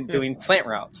wasn't doing slant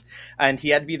routes. And he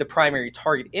had to be the primary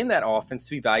target in that offense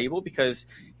to be valuable because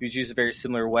he was used a very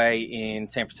similar way in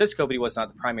San Francisco, but he was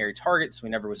not the primary target, so he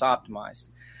never was optimized.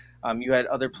 You had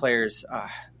other players.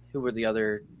 Who were the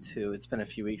other 2? It's been a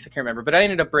few weeks. I can't remember. But I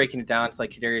ended up breaking it down to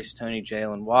like Kadarius Toney,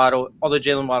 Jalen Waddle, although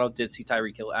Jalen Waddle did see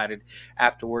Tyreek Hill added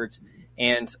afterwards.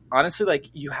 And honestly, like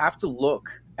you have to look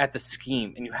at the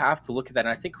scheme and you have to look at that. And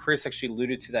I think Chris actually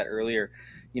alluded to that earlier,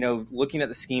 looking at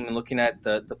the scheme and looking at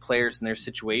the players and their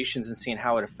situations and seeing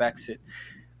how it affects it.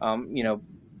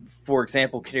 For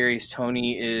example, Kadarius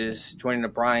Toney is joining a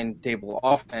Brian Daboll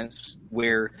offense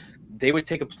where they would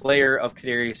take a player of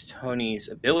Kadarius Toney's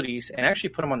abilities and actually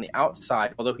put him on the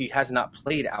outside, although he has not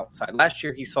played outside. Last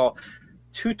year, he saw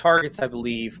 2 targets, I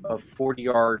believe, of 40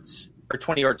 yards or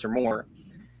 20 yards or more.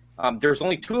 There's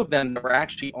only 2 of them that were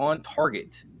actually on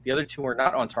target. The other 2 were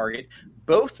not on target.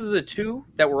 Both of the 2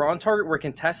 that were on target were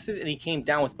contested, and he came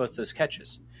down with both those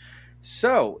catches.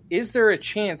 So is there a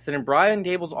chance that in Brian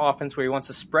Daboll's offense where he wants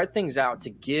to spread things out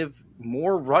to give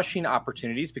more rushing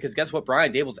opportunities, because guess what?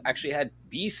 Brian Daboll's actually had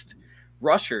beast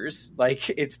rushers.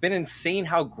 Like, it's been insane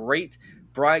how great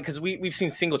Brian – because we've seen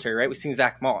Singletary, right? We've seen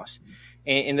Zach Moss.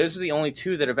 And those are the only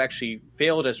 2 that have actually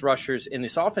failed as rushers in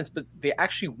this offense, but they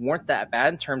actually weren't that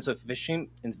bad in terms of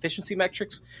efficiency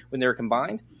metrics when they were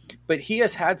combined. But he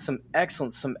has had some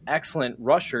excellent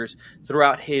rushers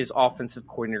throughout his offensive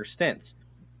coordinator stints.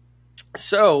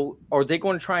 So are they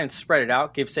going to try and spread it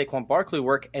out, give Saquon Barkley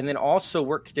work, and then also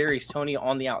work Kadarius Toney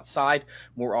on the outside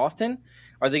more often?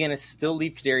 Are they going to still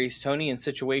leave Kadarius Toney in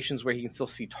situations where he can still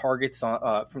see targets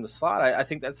from the slot? I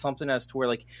think that's something as to where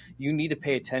like you need to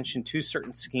pay attention to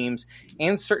certain schemes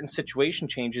and certain situation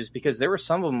changes, because there were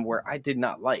some of them where I did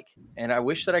not like, and I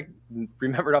wish that I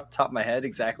remembered off the top of my head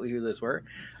exactly who those were.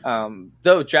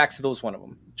 Though Jacksonville was one of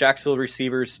them. Jacksonville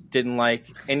receivers didn't like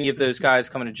any of those guys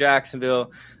coming to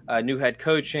Jacksonville. New head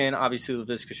coach in, obviously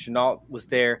Laviska Shenault was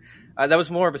there. That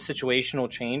was more of a situational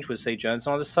change with Zay Jones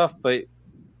and all this stuff, but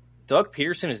Doug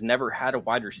Peterson has never had a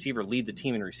wide receiver lead the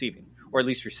team in receiving, or at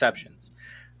least receptions.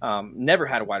 Never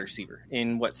had a wide receiver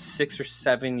in 6 or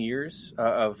 7 years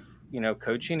of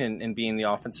coaching and being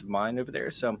the offensive mind over there.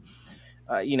 So,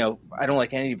 I don't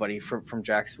like anybody from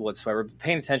Jacksonville whatsoever. But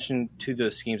paying attention to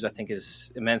those schemes, I think,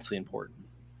 is immensely important.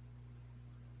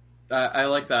 I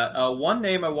like that. One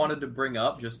name I wanted to bring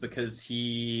up, just because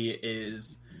he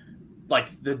is like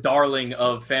the darling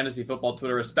of fantasy football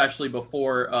Twitter, especially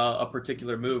before a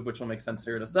particular move, which will make sense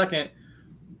here in a second.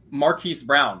 Marquise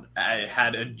Brown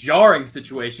had a jarring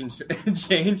situation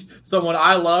change. Someone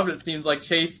I loved. It seems like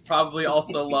Chase probably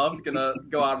also loved. Gonna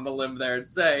go out on the limb there and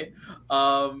say,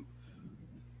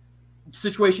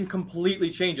 situation completely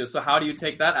changes. So how do you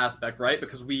take that aspect, right?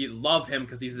 Because we love him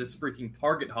because he's this freaking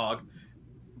target hog.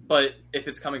 But if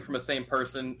it's coming from a same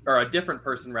person, or a different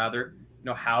person rather,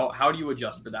 how do you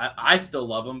adjust for that? I still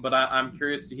love him, but I'm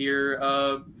curious to hear.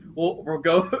 We'll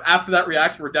go after that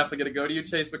reaction. We're definitely going to go to you,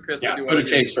 Chase. But Chris, go to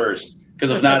Chase first,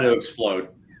 because if not, it'll explode.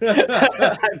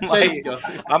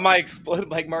 I might explode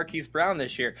like Marquise Brown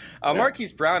this year.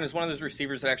 Marquise Brown is one of those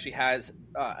receivers that actually has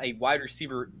the wide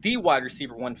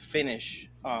receiver one finish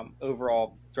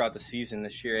overall throughout the season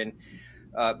this year, and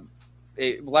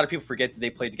a lot of people forget that they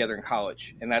played together in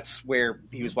college, and that's where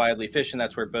he was wildly efficient.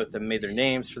 That's where both of them made their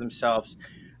names for themselves.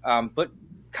 But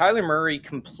Kyler Murray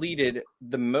completed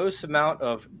the most amount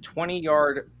of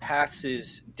 20-yard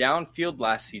passes downfield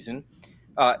last season,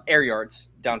 air yards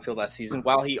downfield last season,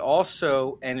 while he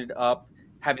also ended up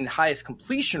having the highest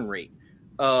completion rate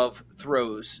of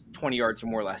throws 20 yards or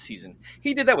more last season.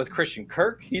 He did that with Christian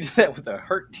Kirk. He did that with a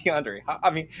hurt DeAndre.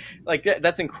 I mean, like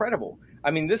that's incredible. I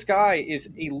mean, this guy is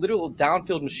a literal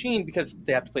downfield machine because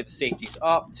they have to play the safeties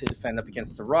up to defend up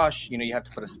against the rush. You have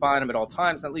to put a spy on him at all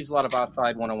times. That leaves a lot of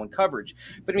outside one-on-one coverage.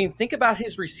 But, I mean, think about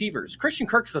his receivers. Christian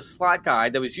Kirk's a slot guy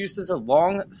that was used as a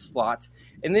long slot,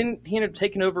 and then he ended up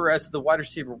taking over as the wide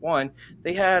receiver one.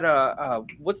 They had,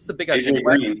 what's the big guy's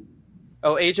name?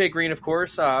 Oh, A.J. Green, of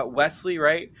course. Wesley,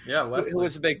 right? Yeah, Wesley. Who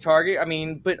was a big target. I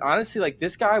mean, but honestly, like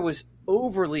this guy was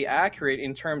overly accurate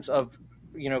in terms of,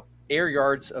 air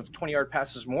yards of 20-yard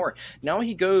passes more. Now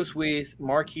he goes with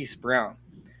Marquise Brown,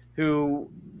 who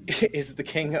is the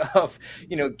king of,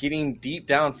 getting deep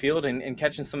downfield and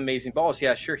catching some amazing balls.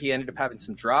 Yeah, sure, he ended up having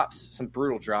some drops, some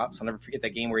brutal drops. I'll never forget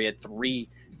that game where he had 3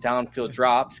 downfield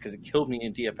drops because it killed me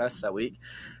in DFS that week.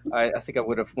 I think I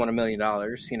would have won $1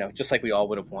 million, just like we all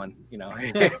would have won,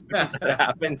 if that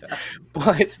happened.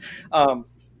 But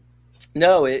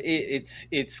no,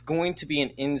 it's going to be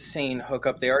an insane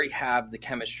hookup. They already have the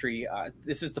chemistry.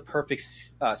 This is the perfect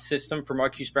system for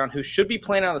Marquise Brown, who should be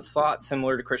playing out of the slot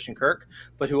similar to Christian Kirk,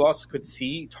 but who also could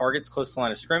see targets close to the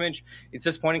line of scrimmage. It's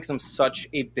disappointing because I'm such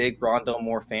a big Rondale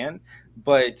Moore fan,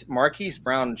 but Marquise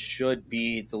Brown should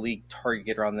be the league target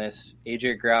getter on this.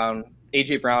 AJ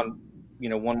Brown,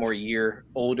 one more year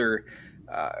older.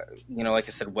 Like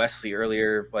I said, Wesley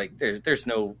earlier, like there's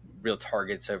no real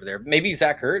targets over there. Maybe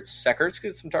Zach Ertz. Zach Ertz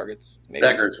gets some targets. Maybe.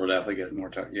 Zach Ertz will definitely get more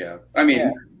targets. Yeah. I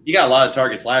mean, he got a lot of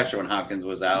targets last year when Hopkins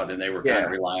was out, and they were kind of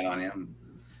relying on him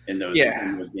in those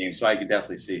games. So I could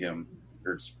definitely see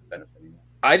Ertz benefiting.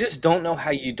 I just don't know how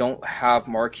you don't have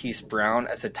Marquise Brown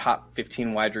as a top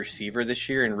 15 wide receiver this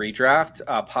year in redraft,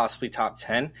 possibly top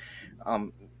 10.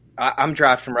 I'm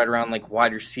drafting right around like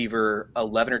wide receiver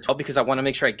 11 or 12 because I want to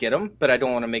make sure I get him, but I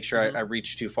don't want to make sure I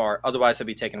reach too far. Otherwise, I'd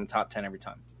be taking him top 10 every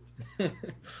time. All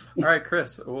right,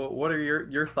 Chris, what are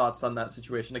your thoughts on that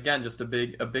situation? Again, just a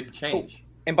big change. Oh,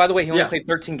 and by the way, he only played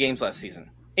 13 games last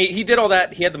season. He did all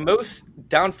that. He had the most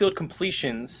downfield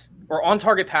completions or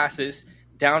on-target passes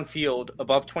downfield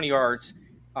above 20 yards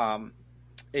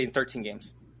in 13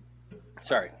 games.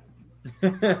 Sorry.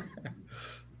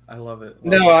 I love it.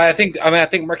 I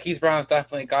think Marquise Brown is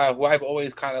definitely a guy who I've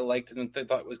always kind of liked and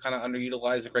thought was kind of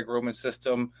underutilized the Greg Roman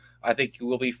system. I think he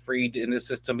will be freed in this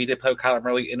system. He did play with Kyler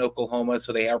Murray in Oklahoma,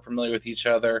 so they are familiar with each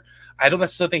other. I don't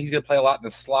necessarily think he's going to play a lot in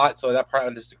the slot, so that part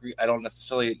I don't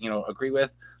necessarily agree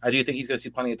with. I do think he's going to see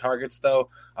plenty of targets, though.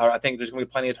 I think there's going to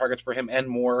be plenty of targets for him and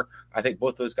more. I think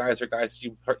both those guys are guys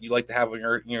you like to have in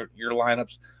your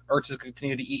lineups. Ertz is going to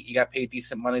continue to eat. He got paid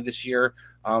decent money this year,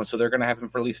 so they're going to have him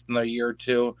for at least another year or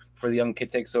two before the young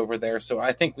kid takes over there. So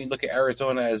I think we look at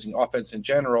Arizona as an offense in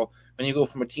general. When you go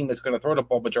from a team that's going to throw the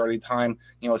ball majority of the time,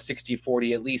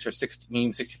 60-40 at least, or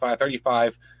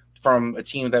 65-35, from a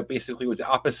team that basically was the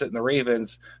opposite in the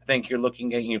Ravens, I think you're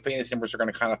looking at, fantasy numbers are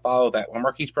going to kind of follow that. When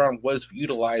Marquise Brown was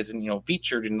utilized and,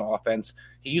 featured in the offense,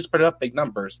 he used to put up big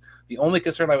numbers. The only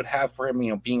concern I would have for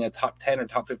him, being a top 10 or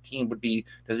top 15 would be,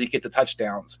 does he get the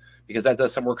touchdowns? Because that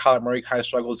does somewhere Kyler Murray kind of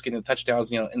struggles getting the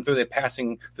touchdowns, and through the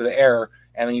passing, through the air,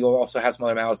 and then you'll also have some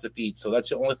other mouths to feed. So that's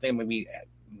the only thing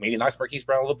maybe knocks Marquise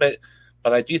Brown a little bit.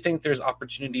 But I do think there's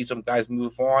opportunities when guys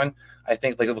move on. I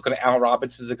think, looking at Allen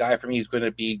Robinson is a guy for me who's going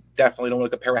to be definitely, don't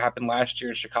want to compare what happened last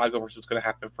year in Chicago versus what's going to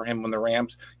happen for him on the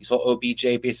Rams. You saw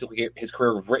OBJ basically get his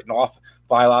career written off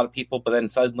by a lot of people, but then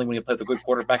suddenly when you play with a good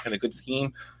quarterback and a good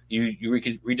scheme, you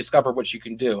rediscover what you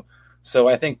can do. So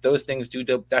I think those things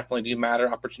definitely do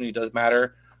matter. Opportunity does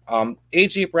matter.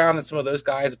 A.J. Brown and some of those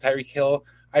guys, Tyreek Hill,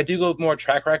 I do go with more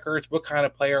track records. What kind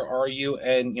of player are you?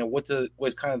 And,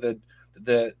 what's kind of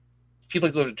the people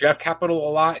look at draft capital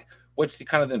a lot. What's the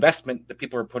kind of investment that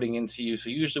people are putting into you? So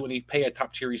usually when you pay a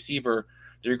top-tier receiver,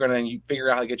 they're going to figure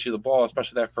out how to get you the ball,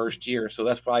 especially that first year. So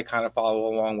that's what I kind of follow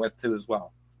along with too as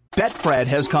well. Betfred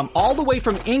has come all the way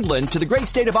from England to the great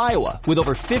state of Iowa with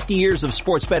over 50 years of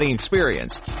sports betting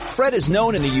experience. Fred is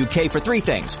known in the UK for three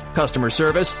things: customer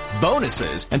service,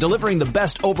 bonuses, and delivering the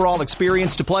best overall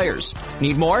experience to players.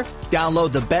 Need more?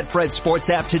 Download the Betfred Sports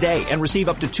app today and receive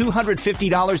up to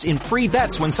 $250 in free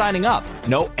bets when signing up.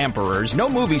 No emperors, no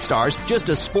movie stars, just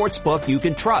a sports book you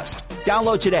can trust.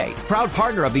 Download today. Proud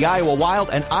partner of the Iowa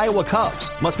Wild and Iowa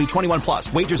Cubs. Must be 21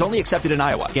 plus. Wagers only accepted in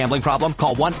Iowa. Gambling problem?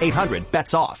 Call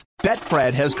 1-800-BETS-OFF.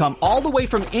 Betfred has come all the way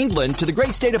from England to the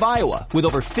great state of Iowa with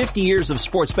over 50 years of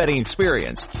sports betting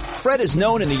experience. Fred is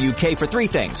known in the UK for three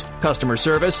things: customer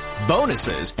service,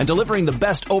 bonuses, and delivering the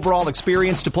best overall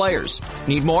experience to players.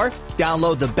 Need more?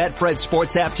 Download the Betfred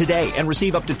Sports app today and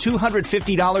receive up to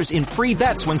 $250 in free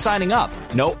bets when signing up.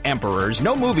 No emperors,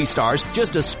 no movie stars,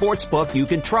 just a sports book you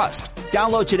can trust.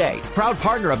 Download today. Proud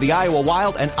partner of the Iowa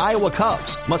Wild and Iowa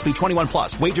Cubs. Must be 21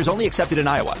 plus. Wagers only accepted in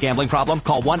Iowa. Gambling problem?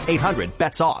 Call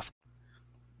 1-800-BETS-OFF.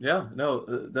 Yeah,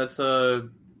 no, that's a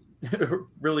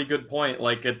really good point.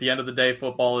 At the end of the day,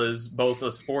 football is both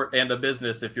a sport and a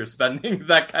business if you're spending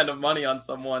that kind of money on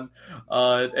someone.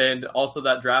 And also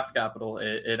that draft capital,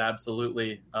 it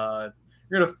absolutely, you're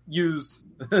going to use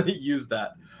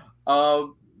that.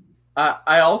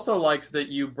 I also liked that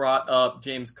you brought up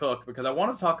James Cook, because I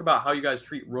want to talk about how you guys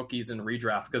treat rookies in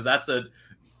redraft, because that's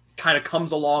kind of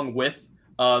comes along with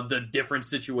the different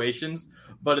situations.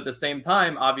 But at the same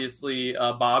time, obviously,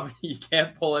 Bob, you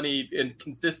can't pull any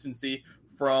inconsistency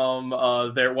from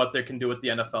what they can do at the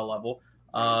NFL level.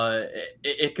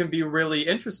 It can be really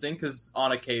interesting because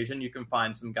on occasion you can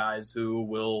find some guys who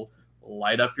will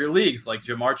light up your leagues, like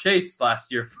Jamar Chase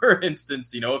last year, for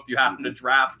instance. If you happen to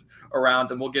draft around,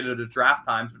 and we'll get into draft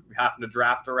times, but if you happen to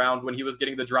draft around when he was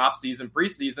getting the drop season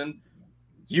preseason,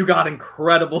 you got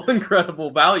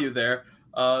incredible value there.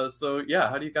 So yeah,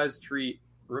 how do you guys treat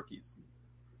rookies?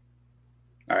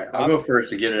 All right, I'll go first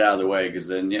to get it out of the way, because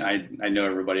then I know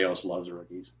everybody else loves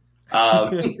rookies.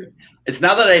 It's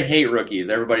not that I hate rookies.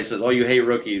 Everybody says, "Oh, you hate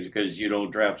rookies because you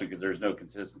don't draft them because there's no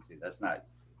consistency." That's not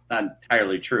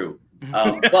entirely true.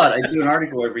 But I do an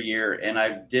article every year, and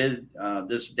I've did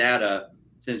this data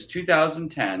since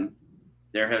 2010.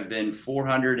 There have been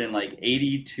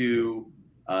 482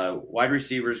 wide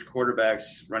receivers,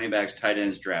 quarterbacks, running backs, tight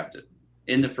ends drafted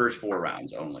in the first 4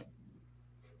 rounds only.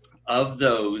 Of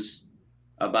those,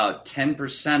 about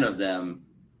 10% of them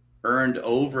earned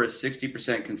over a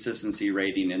 60% consistency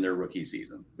rating in their rookie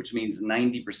season, which means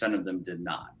 90% of them did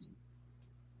not.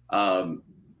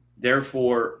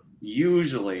 Therefore,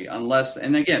 usually, unless,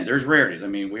 and again, there's rarities. I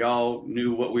mean, we all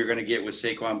knew what we were going to get with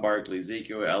Saquon Barkley,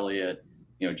 Ezekiel Elliott,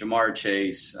 Jamar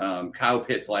Chase. Kyle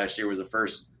Pitts last year was the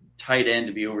first tight end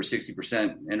to be over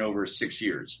 60% in over 6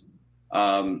 years.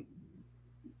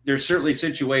 There's certainly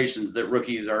situations that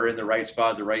rookies are in the right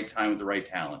spot at the right time with the right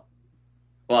talent.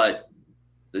 But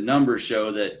the numbers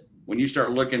show that when you start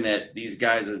looking at these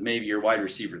guys as maybe your wide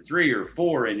receiver 3 or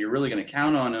 4, and you're really going to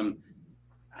count on them,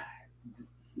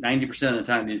 90% of the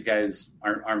time these guys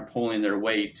aren't pulling their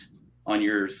weight on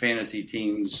your fantasy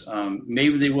teams.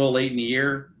 Maybe they will late in the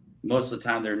year. Most of the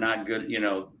time they're not good,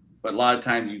 but a lot of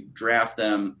times you draft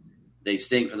them they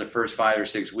stink for the first 5 or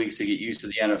 6 weeks to get used to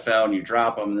the NFL, and you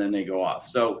drop them, and then they go off.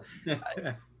 So,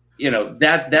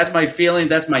 that's my feeling.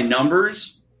 That's my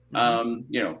numbers.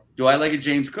 Do I like a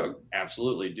James Cook?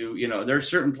 Absolutely. There's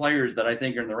certain players that I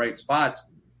think are in the right spots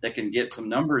that can get some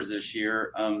numbers this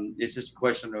year. It's just a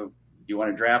question of, do you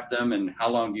want to draft them, and how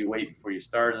long do you wait before you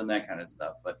start them, that kind of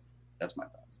stuff. But that's my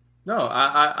thoughts. No,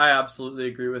 I absolutely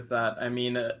agree with that. I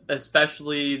mean,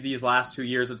 especially these last 2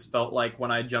 years, it's felt like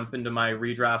when I jump into my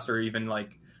redrafts or even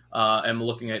am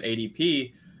looking at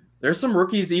ADP, there's some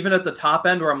rookies even at the top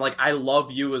end where I'm like, I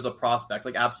love you as a prospect,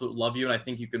 like absolute love you, and I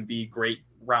think you can be great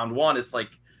round one. It's like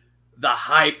the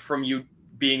hype from you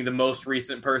being the most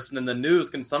recent person in the news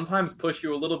can sometimes push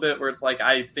you a little bit where it's like,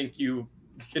 I think you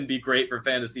can be great for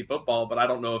fantasy football, but I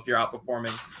don't know if you're outperforming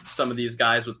some of these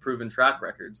guys with proven track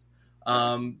records.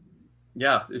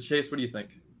 Yeah, Chase, what do you think?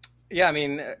 Yeah, I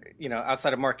mean,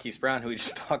 outside of Marquise Brown, who we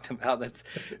just talked about,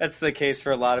 that's the case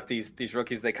for a lot of these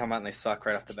rookies. They come out and they suck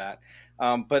right off the bat.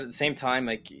 But at the same time,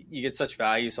 like, you get such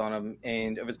values on them,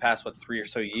 and over the past 3 or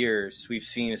so years, we've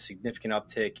seen a significant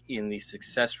uptick in the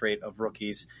success rate of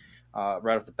rookies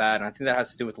right off the bat. And I think that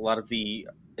has to do with a lot of the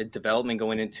development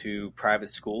going into private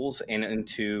schools and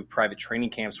into private training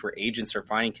camps where agents are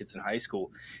finding kids in high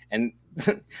school. And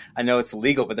I know it's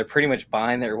illegal, but they're pretty much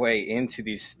buying their way into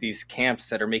these camps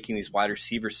that are making these wide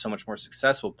receivers so much more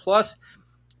successful. Plus,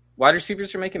 wide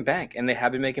receivers are making bank, and they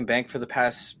have been making bank for the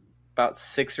past about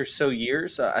 6 or so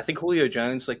years. I think Julio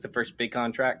Jones, like the first big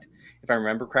contract, if I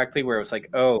remember correctly, where it was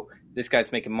like, oh, this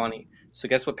guy's making money. So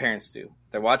guess what parents do?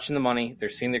 They're watching the money. They're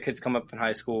seeing their kids come up in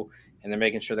high school, and they're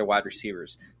making sure they're wide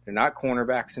receivers. They're not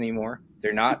cornerbacks anymore.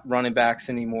 They're not running backs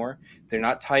anymore. They're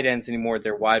not tight ends anymore.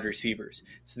 They're wide receivers.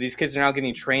 So these kids are now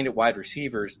getting trained at the wide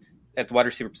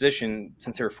receiver position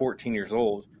since they were 14 years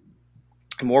old.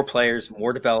 More players,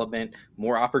 more development,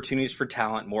 more opportunities for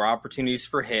talent, more opportunities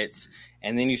for hits,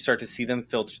 and then you start to see them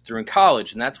filter through in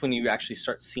college, and that's when you actually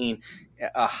start seeing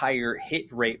a higher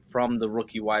hit rate from the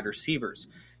rookie wide receivers.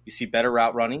 You see better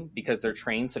route running because they're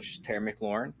trained, such as Terry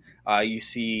McLaurin. You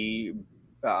see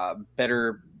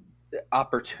better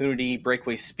opportunity,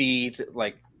 breakaway speed,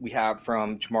 like we have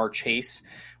from Jamar Chase,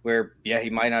 where, yeah,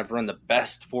 he might not have run the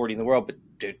best 40 in the world, but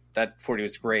dude, that 40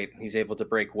 was great. He's able to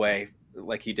break away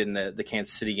like he did in the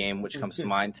Kansas City game, which comes to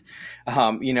mind.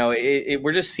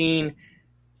 We're just seeing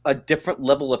a different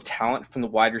level of talent from the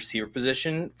wide receiver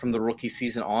position from the rookie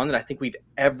season on that I think we've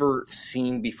ever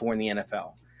seen before in the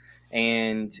NFL.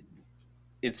 And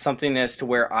it's something as to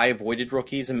where I avoided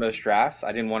rookies in most drafts.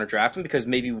 I didn't want to draft them because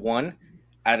maybe one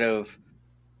out of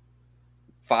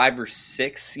 5 or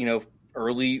 6,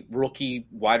 early rookie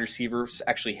wide receivers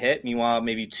actually hit. Meanwhile,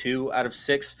 maybe 2 out of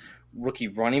 6 rookie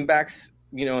running backs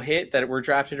hit that were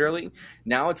drafted early.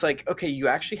 Now it's like, okay, you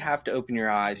actually have to open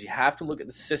your eyes. You have to look at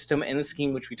the system and the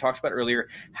scheme, which we talked about earlier.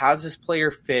 How's this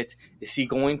player fit? Is he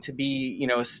going to be,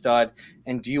 a stud?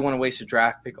 And do you want to waste a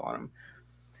draft pick on him?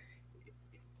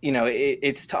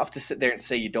 It's tough to sit there and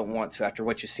say you don't want to after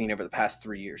what you've seen over the past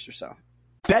 3 years or so.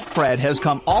 Betfred has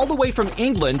come all the way from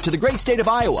England to the great state of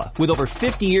Iowa with over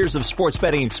 50 years of sports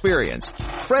betting experience.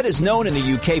 Fred is known in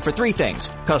the UK for 3 things: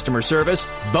 customer service,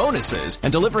 bonuses,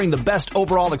 and delivering the best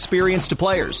overall experience to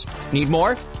players. Need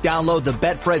more? Download the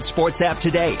Betfred Sports app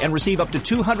today and receive up to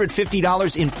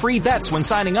 $250 in free bets when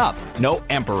signing up. No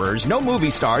emperors, no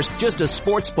movie stars, just a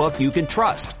sports book you can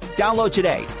trust. Download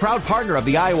today. Proud partner of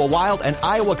the Iowa Wild and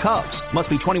Iowa Cubs. Must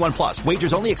be 21 plus.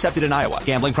 Wagers only accepted in Iowa.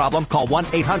 Gambling problem? Call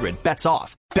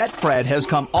 1-800-BETS-OFF. Betfred has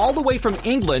come all the way from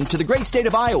England to the great state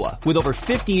of Iowa with over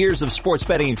 50 years of sports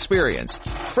betting experience.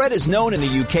 Fred is known in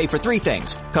the UK for 3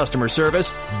 things: customer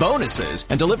service, bonuses,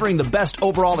 and delivering the best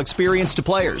overall experience to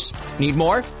players. Need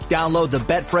more? Download the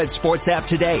Betfred Sports app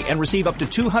today and receive up to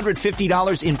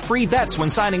 $250 in free bets when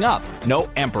signing up. No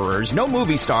emperors, no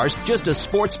movie stars, just a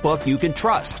sports book you can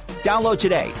trust. Download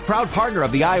today. Proud partner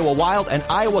of the Iowa Wild and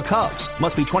Iowa Cubs.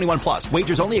 Must be 21 plus.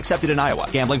 Wagers only accepted in Iowa.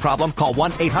 Gambling problem? Call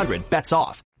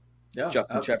 1-800-BETS-OFF. Yeah,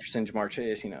 Justin Jefferson, Jamar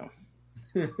Chase,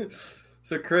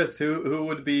 So, Chris, who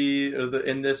would be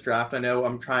in this draft? I know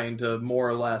I'm trying to more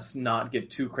or less not get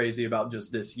too crazy about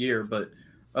just this year, but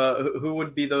who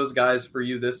would be those guys for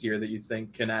you this year that you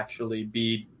think can actually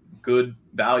be good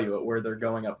value at where they're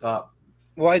going up top?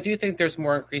 Well, I do think there's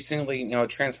more increasingly,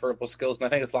 transferable skills, and I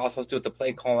think it's also to do with the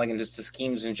play calling and just the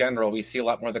schemes in general. We see a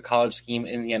lot more of the college scheme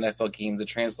in the NFL game. The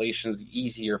translation is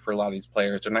easier for a lot of these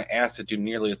players. They're not asked to do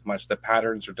nearly as much. The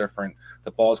patterns are different.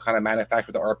 The ball is kind of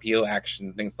manufactured, the RPO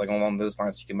action, things like along those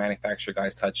lines. You can manufacture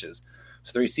guys' touches.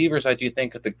 So the receivers, I do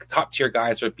think, the top tier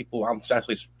guys are people I'm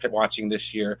especially watching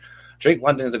this year. Drake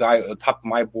London is a guy at the top of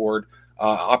my board.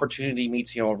 Opportunity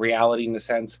meets, reality in the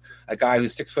sense. A guy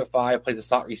who's 6'5", plays a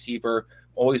slot receiver,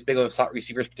 always big on slot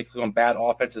receivers, particularly on bad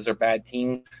offenses or bad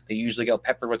teams. They usually get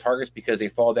peppered with targets because they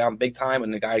fall down big time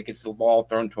and the guy gets the ball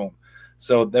thrown to him.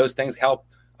 So those things help.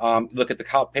 Look at the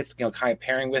Kyle Pitts, kind of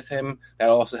pairing with him.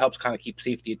 That also helps kind of keep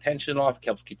safety attention off,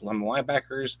 helps keep the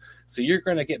linebackers. So you're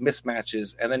going to get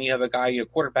mismatches. And then you have a guy,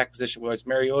 quarterback position, whether it's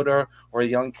Mariota or a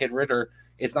young kid Ritter.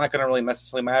 It's not going to really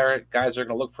necessarily matter. Guys are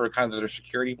going to look for kind of their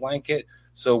security blanket.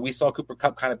 So we saw Cooper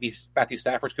Kupp kind of be Matthew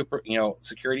Stafford's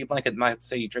security blanket. Not to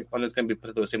say Drake London's going to be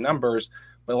put those same numbers,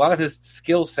 but a lot of his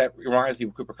skill set reminds me of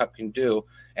what Cooper Kupp can do,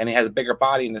 and he has a bigger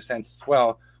body in a sense as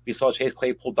well. We saw Chase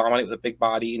Claypool dominate with a big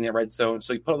body in the red zone.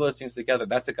 So you put all those things together.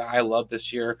 That's a guy I love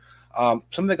this year. Some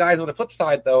of the guys on the flip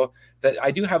side, though, that I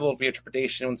do have a little bit of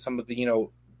trepidation on some of the,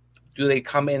 do they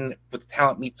come in with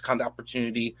talent meets kind of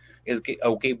opportunity is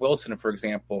Gabe Wilson, for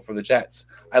example, for the Jets.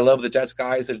 I love the Jets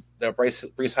guys. Bryce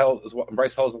Hall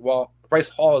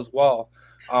as well.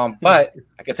 But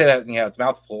I can say that, it's a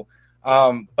mouthful.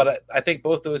 But I think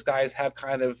both those guys have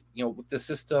kind of, with the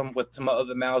system, with some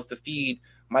other mouths to feed,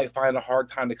 might find a hard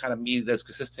time to kind of meet those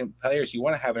consistent players you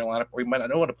want to have in your lineup, or you might not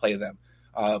know how to play them.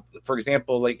 For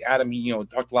example, like Adam,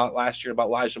 talked a lot last year about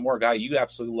Elijah Moore, a guy you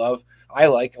absolutely love. I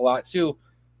like a lot too.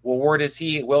 Well, where does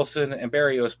he, Wilson, and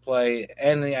Berrios play?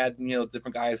 And they add,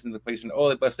 different guys in the equation. Oh,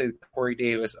 they busted Corey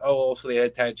Davis. Oh, also they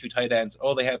had 2 tight ends.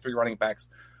 Oh, they had 3 running backs.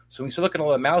 So when you start looking at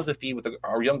all the mouths to feed with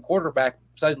our young quarterback,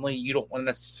 suddenly you don't want to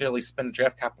necessarily spend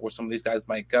draft capital where some of these guys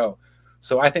might go.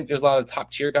 So I think there's a lot of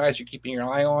top tier guys you're keeping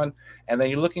your eye on, and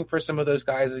then you're looking for some of those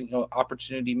guys,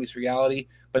 opportunity meets reality,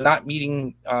 but not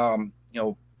meeting,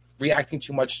 reacting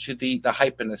too much to the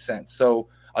hype in a sense. So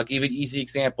I'll give you an easy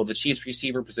example: the Chiefs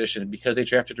receiver position, because they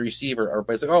drafted a receiver,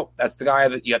 everybody's like, "Oh, that's the guy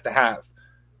that you have to have."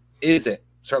 Is it?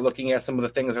 Start looking at some of the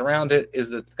things around it.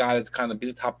 Is it the guy that's kind of be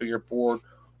the top of your board?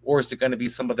 Or is it going to be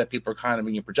somebody that people are kind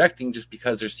of projecting just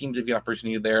because there seems to be an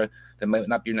opportunity there that might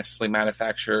not be necessarily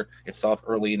manufacture itself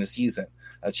early in the season?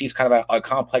 Chiefs kind of a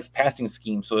complex passing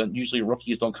scheme, so that usually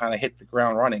rookies don't kind of hit the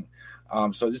ground running.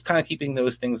 So just kind of keeping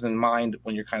those things in mind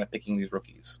when you're kind of picking these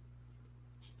rookies.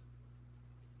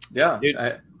 Yeah,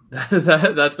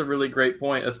 that's a really great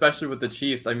point, especially with the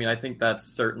Chiefs. I mean, I think that's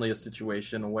certainly a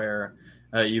situation where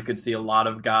you could see a lot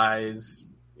of guys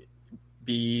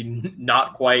be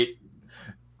not quite –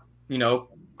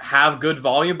 have good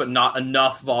volume, but not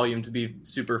enough volume to be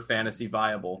super fantasy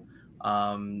viable.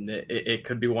 It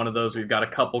could be one of those, we've got a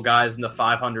couple guys in the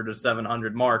 500 to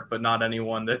 700 mark, but not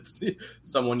anyone that's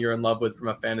someone you're in love with from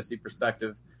a fantasy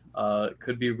perspective.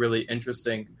 Could be really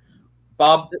interesting.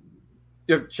 Bob,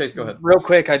 Chase, go ahead. Real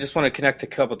quick, I just want to connect a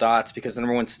couple dots because the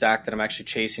number one stack that I'm actually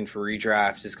chasing for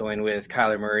redraft is going with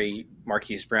Kyler Murray,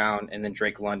 Marquise Brown, and then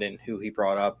Drake London, who he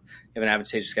brought up. They have an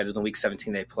advantageous schedule in week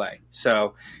 17 they play.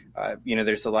 So,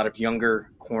 there's a lot of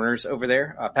younger corners over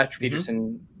there. Patrick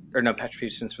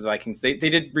Peterson's for the Vikings. They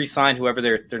did re-sign whoever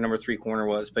their number 3 corner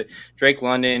was, but Drake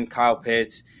London, Kyle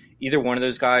Pitts, either one of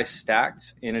those guys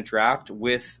stacked in a draft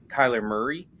with Kyler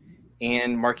Murray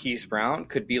and Marquise Brown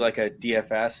could be like a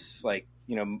DFS,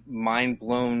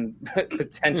 mind-blown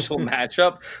potential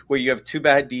matchup where you have 2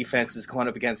 bad defenses going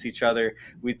up against each other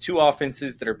with 2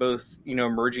 offenses that are both,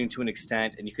 emerging to an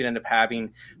extent, and you could end up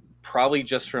having probably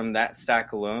just from that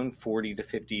stack alone 40 to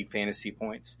 50 fantasy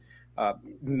points,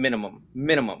 minimum,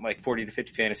 like 40 to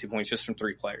 50 fantasy points just from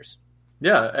 3 players.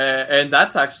 Yeah, and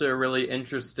that's actually a really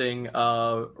interesting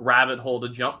rabbit hole to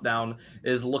jump down,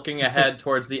 is looking ahead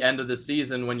towards the end of the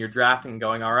season when you're drafting and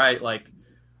going, all right,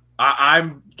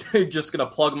 I'm just going to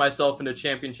plug myself into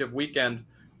championship weekend,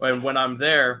 and when I'm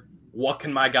there, what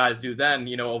can my guys do then?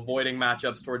 Avoiding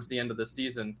matchups towards the end of the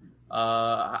season.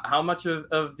 How much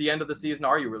of the end of the season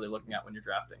are you really looking at when you're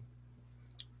drafting?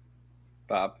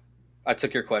 Bob, I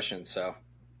took your question, so.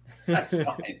 That's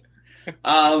fine.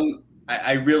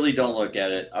 I really don't look at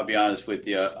it. I'll be honest with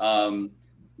you.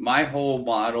 My whole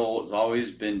model has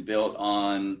always been built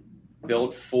on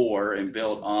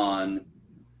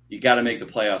you got to make the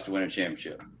playoffs to win a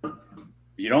championship. If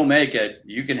you don't make it,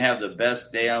 you can have the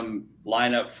best damn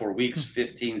lineup for weeks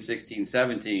 15, 16,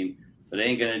 17, but it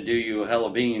ain't going to do you a hell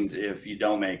of beans if you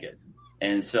don't make it.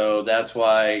 And so that's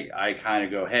why I kind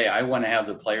of go, hey, I want to have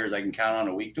the players I can count on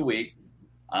a week to week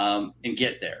and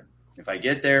get there. If I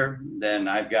get there, then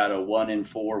I've got a 1 in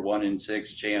 4, 1 in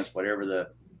 6 chance, whatever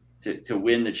to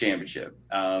win the championship.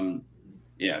 Not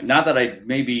that I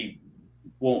maybe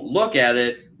won't look at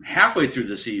it halfway through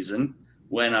the season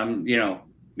when I'm,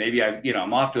 maybe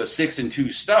I'm off to a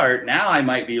 6-2 start. Now I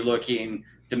might be looking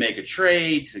to make a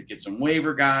trade, to get some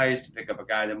waiver guys, to pick up a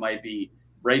guy that might be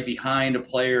right behind a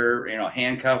player,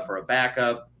 handcuff or a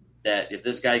backup. that if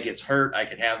this guy gets hurt, I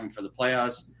could have him for the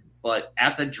playoffs. But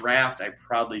at the draft, I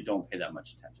probably don't pay that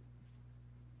much attention.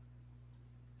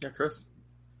 Yeah, Chris?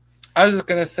 I was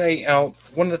going to say,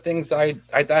 one of the things I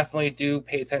definitely do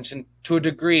pay attention to a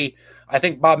degree. I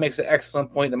think Bob makes an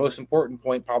excellent point. The most important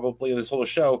point probably of this whole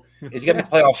show is you got to make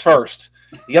the playoffs first.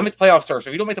 You got to make the playoffs first.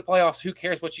 If you don't make the playoffs, who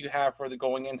cares what you have for the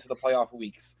going into the playoff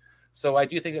weeks? So I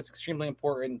do think that's extremely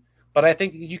important. But I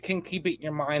think you can keep it in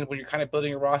your mind when you're kind of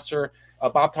building a roster.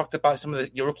 Bob talked about some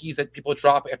of the rookies that people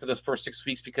drop after the first 6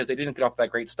 weeks because they didn't get off that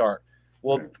great start.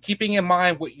 Well, keeping in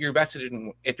mind what you're invested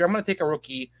in, if I'm going to take a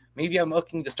rookie, maybe I'm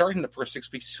looking to start in the first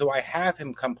 6 weeks so I have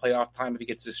him come playoff time if he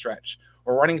gets his stretch.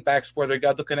 Or running backs where they're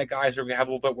looking at guys who are going to have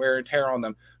a little bit wear and tear on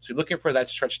them. So you're looking for that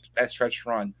stretch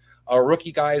run.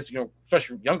 Rookie guys,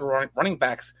 especially younger running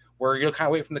backs, where you're kind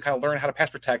of waiting for them to kind of learn how to pass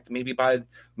protect. Maybe by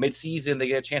mid-season they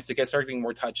get a chance to start getting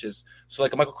more touches. So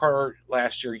like Michael Carter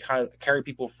last year, he kind of carried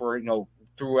people for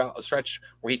throughout a stretch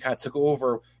where he kind of took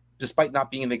over despite not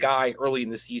being the guy early in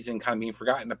the season, kind of being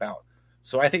forgotten about.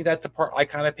 So I think that's the part I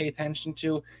kind of pay attention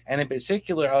to. And in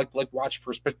particular, I like watch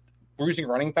for bruising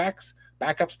running backs,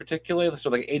 backups particularly. So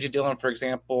like A.J. Dillon, for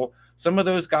example, some of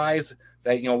those guys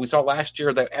that, we saw last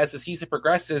year that as the season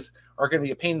progresses are going to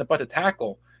be a pain in the butt to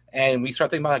tackle. And we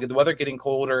start thinking about the weather getting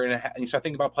colder and you start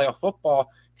thinking about playoff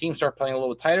football, teams start playing a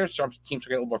little tighter, some teams are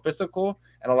getting a little more physical,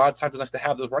 and a lot of times it's nice to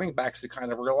have those running backs to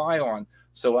kind of rely on.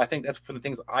 So I think that's one of the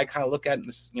things I kind of look at in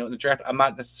the draft. I'm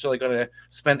not necessarily going to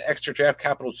spend extra draft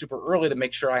capital super early to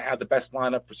make sure I have the best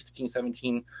lineup for 16,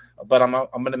 17, but I'm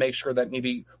going to make sure that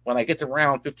maybe when I get to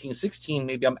round 15, 16,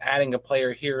 maybe I'm adding a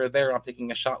player here or there. I'm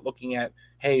taking a shot looking at,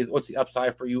 hey, what's the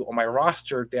upside for you on my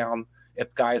roster down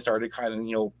if guys are to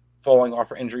kind of, falling off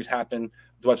or injuries happen,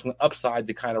 what's an upside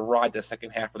to kind of ride the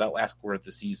second half of that last quarter of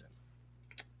the season.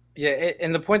 Yeah,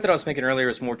 and the point that I was making earlier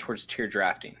is more towards tier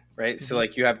drafting, right? Mm-hmm. So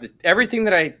like you have everything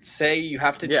that I say you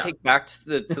have to take back to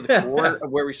the core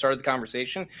of where we started the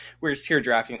conversation, where it's tier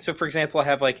drafting. So for example, I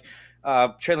have like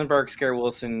Traylon Burks, Garrett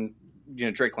Wilson,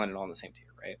 Drake London all in the same tier,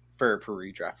 right? For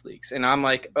redraft leagues. And I'm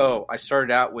like, I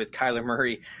started out with Kyler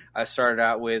Murray, I started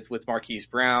out with Marquise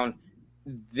Brown.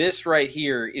 This right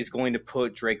here is going to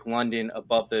put Drake London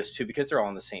above those two because they're all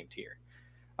in the same tier.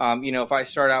 If I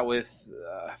start out with,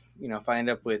 if I end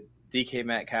up with DK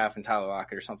Metcalf and Tyler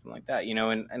Lockett or something like that,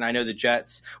 and I know the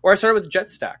Jets, or I started with the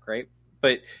Jets stack, right?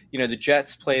 But, the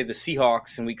Jets play the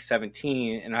Seahawks in week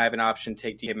 17, and I have an option to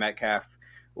take DK Metcalf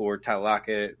or Tyler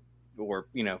Lockett or,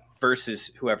 versus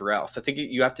whoever else. I think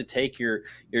you have to take your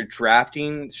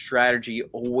drafting strategy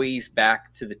always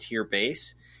back to the tier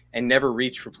base and never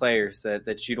reach for players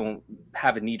that you don't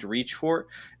have a need to reach for,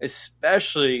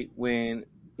 especially when,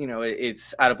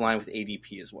 it's out of line with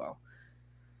ADP as well.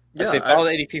 Yeah, I say follow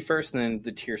the ADP first and then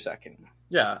the tier second.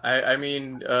 Yeah, I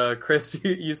mean, Chris,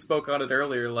 you spoke on it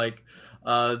earlier, like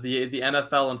the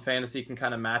NFL and fantasy can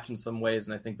kind of match in some ways,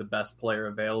 and I think the best player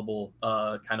available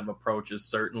kind of approach is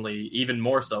certainly even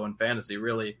more so in fantasy,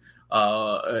 really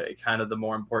kind of the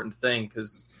more important thing,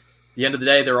 because at the end of the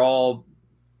day, they're all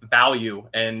value,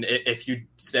 and if you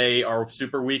say are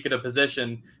super weak at a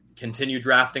position, continue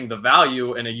drafting the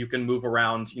value, and you can move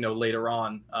around later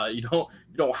on. You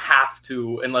don't have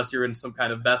to, unless you're in some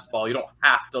kind of best ball, you don't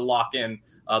have to lock in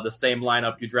the same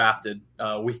lineup you drafted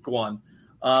week one.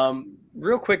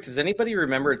 Real quick, does anybody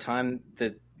remember a time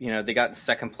that they got in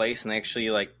second place and they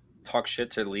actually talk shit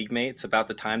to league mates about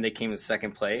the time they came in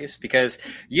second place? Because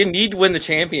you need to win the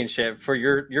championship for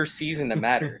your season to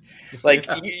matter.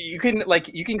 You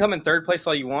can come in third place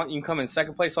all you want, you can come in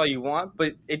second place all you want,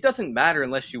 but it doesn't matter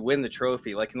unless you win the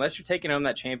trophy. Unless you're taking home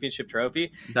that championship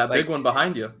trophy, that big one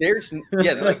behind you. There's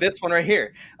this one right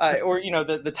here, or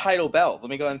the title belt. Let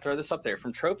me go ahead and throw this up there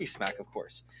from Trophy Smack, of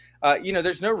course.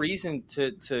 There's no reason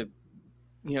to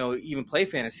even play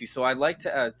fantasy. So I'd like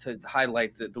to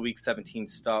highlight the week 17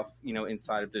 stuff,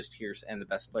 inside of those tiers and the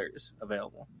best players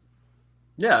available.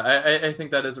 Yeah, I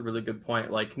think that is a really good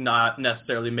point. Not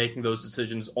necessarily making those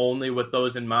decisions only with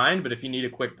those in mind, but if you need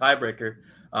a quick tiebreaker,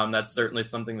 that's certainly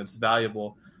something that's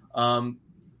valuable.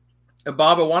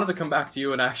 Bob, I wanted to come back to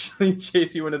you, and actually,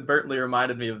 Chase, you inadvertently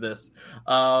reminded me of this.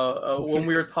 When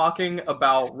we were talking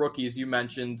about rookies, you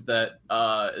mentioned that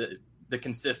the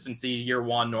consistency year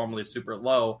one normally is super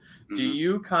low. Mm-hmm. Do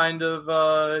you kind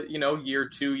of, year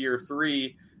 2, year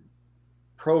 3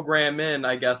 program in,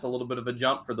 I guess, a little bit of a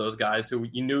jump for those guys who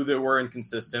you knew they were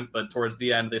inconsistent, but towards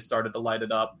the end they started to light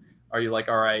it up? Are you like,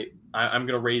 all right, I'm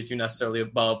going to raise you necessarily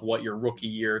above what your rookie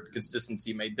year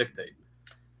consistency may dictate?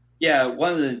 Yeah,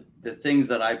 one of the things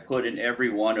that I put in every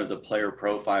one of the player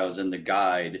profiles in the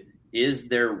guide is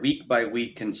their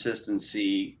week-by-week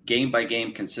consistency,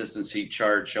 game-by-game consistency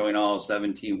chart showing all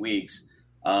 17 weeks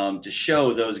to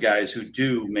show those guys who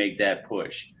do make that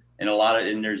push. And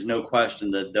there's no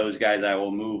question that those guys I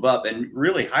will move up and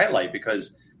really highlight,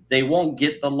 because they won't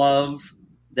get the love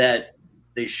that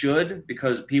they should,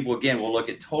 because people, again, will look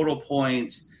at total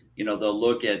points, they'll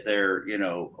look at their,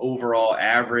 overall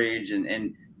average,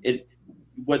 and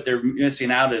what they're missing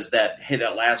out is that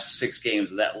last 6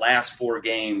 games, that last 4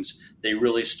 games, they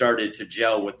really started to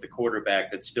gel with the quarterback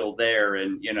that's still there.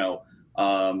 And,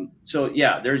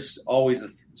 there's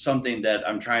always something that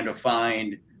I'm trying to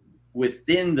find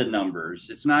within the numbers.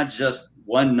 It's not just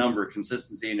one number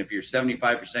consistency. And if you're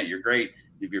 75%, you're great.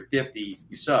 If you're 50,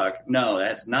 you suck. No,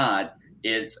 that's not.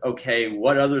 It's okay.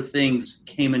 What other things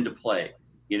came into play?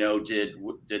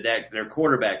 Did their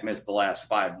quarterback miss the last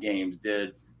 5 games?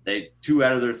 Did 2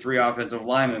 out of their 3 offensive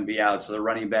linemen be out? So the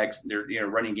running backs, their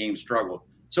running game struggled.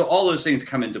 So all those things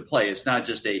come into play. It's not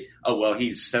just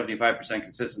he's 75%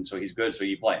 consistent, so he's good, so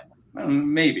you play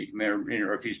him. Maybe,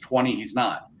 or if he's 20, he's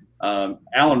not.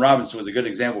 Allen Robinson was a good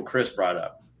example Chris brought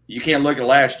up. You can't look at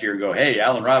last year and go, hey,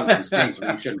 Allen Robinson stinks,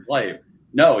 we shouldn't play him.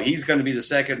 No, he's going to be the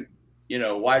second,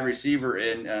 wide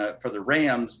receiver for the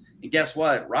Rams. And guess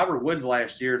what? Robert Woods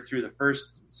last year, through the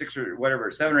first 7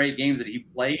 or 8 games that he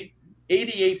played,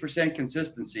 88%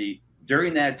 consistency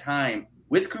during that time,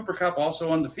 with Cooper Kupp also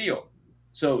on the field.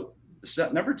 So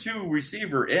number 2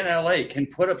 receiver in LA can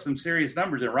put up some serious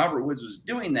numbers, and Robert Woods was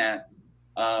doing that.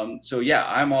 I'm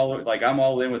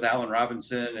all in with Allen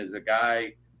Robinson as a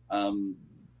guy. And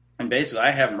basically I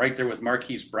have him right there with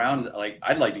Marquise Brown.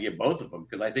 I'd like to get both of them,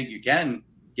 because I think you can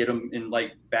get them in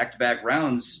back-to-back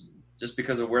rounds just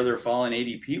because of where they're falling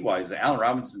ADP wise. Allen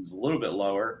Robinson's a little bit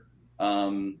lower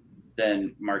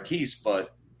than Marquise,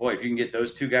 but boy, if you can get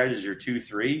those 2 guys as your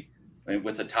 2-3,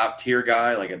 with a top tier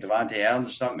guy like a Devontae Adams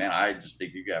or something, man, I just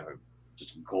think you have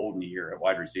just a golden year at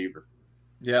wide receiver.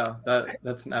 Yeah,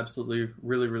 that's an absolutely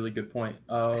really, really good point.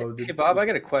 Hey, Bob, I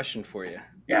got a question for you.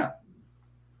 Yeah.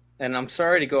 And I'm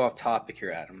sorry to go off topic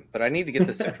here, Adam, but I need to get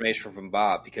this information from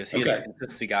Bob, because he is a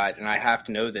consistency guide, and I have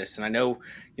to know this. And I know,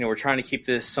 we're trying to keep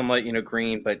this somewhat,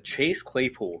 green, but Chase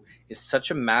Claypool is such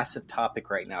a massive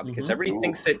topic right now, because everybody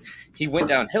thinks that he went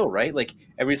downhill, right? Like,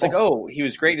 everybody's like, oh, he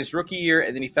was great his rookie year,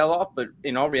 and then he fell off. But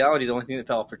in all reality, the only thing that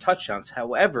fell off were touchdowns.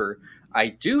 However, I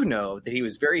do know that he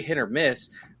was very hit or miss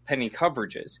pending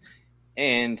coverages.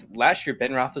 And last year,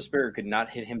 Ben Roethlisberger could not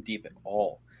hit him deep at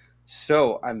all.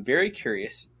 So I'm very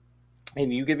curious.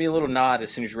 And you give me a little nod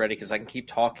as soon as you're ready, because I can keep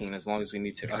talking as long as we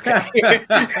need to. Okay.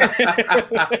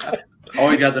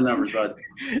 Always got the numbers, bud.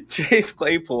 Chase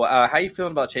Claypool. How you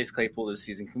feeling about Chase Claypool this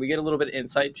season? Can we get a little bit of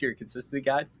insight to your consistency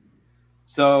guide?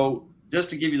 So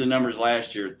just to give you the numbers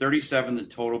last year, 37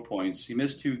 total points. He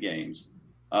missed 2 games.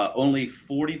 Only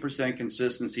 40%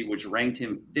 consistency, which ranked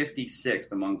him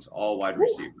 56th amongst all wide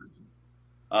receivers.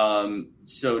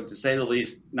 So to say the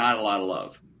least, not a lot of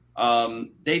love.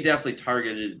 They definitely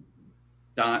targeted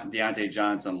Deontay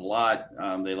Johnson a lot.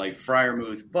 They like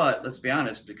Freiermuth, but let's be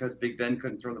honest, because Big Ben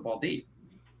couldn't throw the ball deep.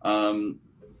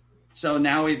 So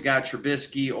now we've got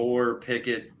Trubisky or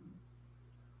Pickett.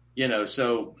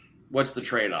 So what's the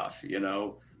trade-off?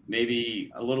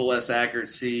 Maybe a little less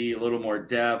accuracy, a little more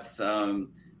depth.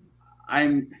 I'm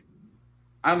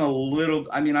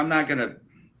not gonna.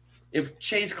 If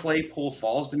Chase Claypool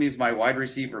falls to me as my wide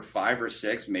receiver 5 or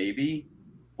 6, maybe.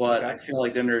 But I feel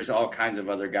like then there's all kinds of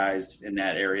other guys in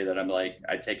that area that I'm like,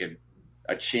 I take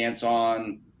a chance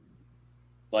on,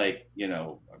 like,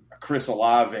 Chris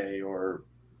Olave or,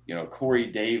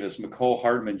 Corey Davis, McCole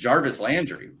Hardman, Jarvis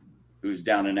Landry, who's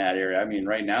down in that area. I mean,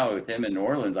 right now with him in New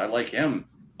Orleans, I like him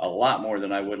a lot more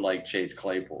than I would like Chase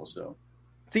Claypool. So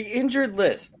the Injured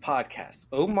List podcast.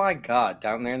 Oh my God,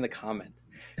 down there in the comment.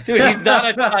 Dude, he's not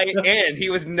a tight end. He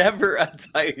was never a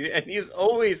tight end. He was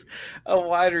always a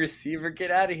wide receiver. Get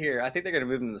out of here. I think they're going to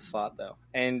move him in the slot, though.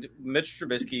 And Mitch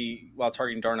Trubisky, while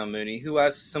targeting Darnell Mooney, who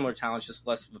has similar talents, just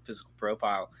less of a physical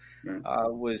profile,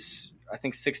 was, I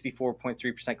think,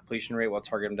 64.3% completion rate while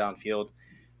targeting him downfield,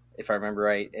 if I remember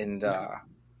right. And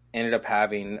ended up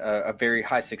having a very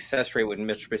high success rate when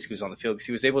Mitch Trubisky was on the field, because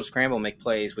he was able to scramble and make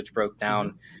plays, which broke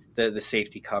down the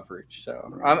safety coverage.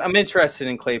 So I'm interested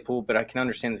in Claypool, but I can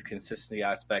understand the consistency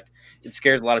aspect. It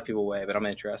scares a lot of people away, but I'm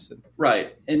interested.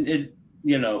 Right. And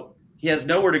he has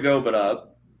nowhere to go but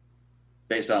up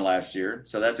based on last year.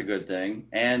 So that's a good thing.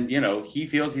 And, he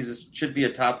feels should be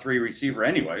a top 3 receiver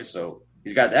anyway. So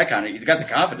he's got he's got the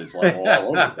confidence level all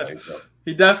over the place. So.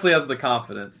 He definitely has the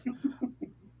confidence.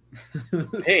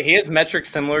 Hey, he has metrics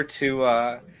similar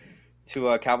to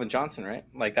Calvin Johnson, right?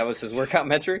 Like, that was his workout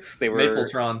metrics. They were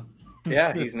Maples run.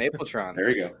 Yeah, he's Mapletron.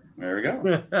 There we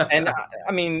go. And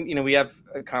I mean, we have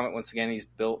a comment once again. He's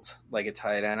built like a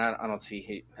tight end. I don't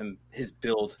see his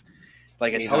build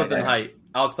like a tight end. Height,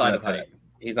 outside of height.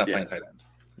 He's not playing tight end.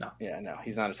 No,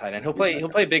 he's not a tight end. He'll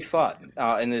play big slot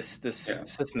in this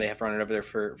system they have running over there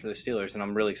for the Steelers, and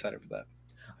I'm really excited for that.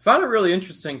 I found it really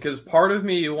interesting because part of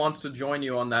me wants to join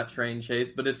you on that train,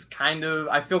 Chase, but it's kind of,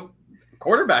 I feel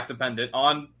quarterback dependent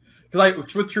on,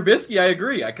 because with Trubisky, I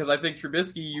agree, because I think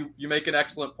Trubisky, you make an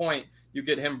excellent point. You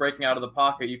get him breaking out of the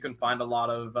pocket, you can find a lot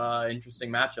of interesting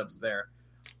matchups there.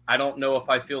 I don't know if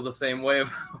I feel the same way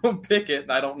about Pickett,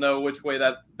 and I don't know which way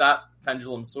that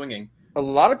pendulum's swinging. A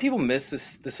lot of people miss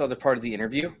this other part of the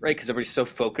interview, right? Because everybody's so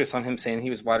focused on him saying he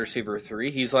was wide receiver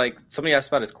 3. He's like, somebody asked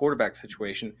about his quarterback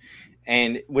situation,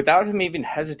 and without him even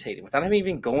hesitating, without him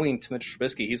even going to Mitch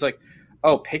Trubisky, he's like,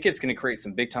 oh, Pickett's going to create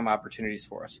some big-time opportunities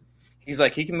for us. He's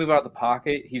like, he can move out of the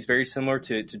pocket. He's very similar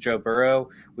to Joe Burrow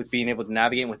with being able to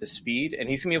navigate with his speed, and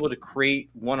he's going to be able to create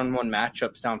one-on-one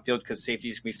matchups downfield because safety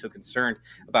is going to be so concerned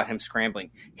about him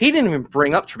scrambling. He didn't even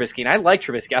bring up Trubisky, and I like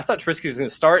Trubisky. I thought Trubisky was going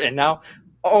to start, and now,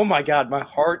 oh my God, my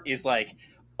heart is like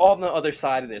on the other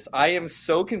side of this. I am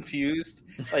so confused.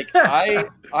 Like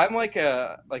I'm like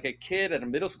a kid at a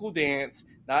middle school dance,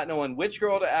 not knowing which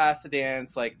girl to ask to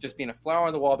dance, like just being a flower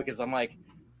on the wall because I'm like,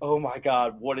 oh my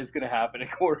God, what is going to happen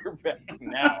at quarterback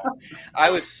now? I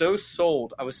was so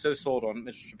sold on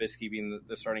Mr. Trubisky being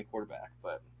the starting quarterback,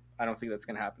 but I don't think that's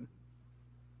going to happen.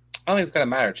 I don't think it's going to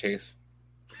matter, Chase.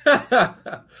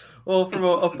 Well, from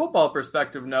a football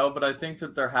perspective, no, but I think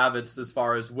that their habits as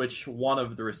far as which one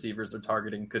of the receivers they're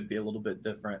targeting could be a little bit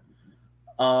different.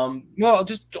 Well,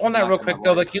 just on that real quick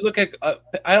though, like you look at,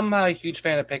 I'm not a huge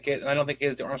fan of Pickett, and I don't think he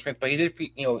has the arm strength, but he did,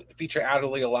 feature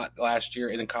Adderley a lot last year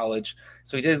in college,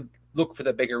 so he did look for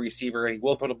the bigger receiver, and he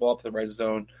will throw the ball up to the red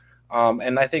zone.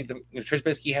 And I think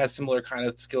Trubisky has similar kind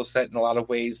of skill set in a lot of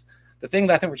ways. The thing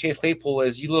that I think for Chase Claypool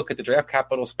is you look at the draft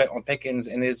capital spent on Pickens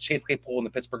and is Chase Claypool in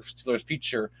the Pittsburgh Steelers'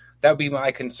 future. That would be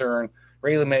my concern.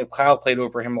 Raylan McLeod played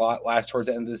over him a lot last towards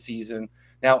the end of the season.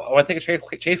 Now, when I think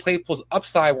of Chase Claypool's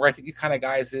upside, where I think these kind of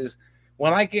guys is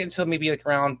when I get into maybe like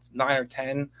around 9 or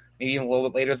 10, maybe even a little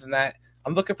bit later than that,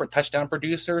 I'm looking for touchdown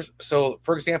producers. So,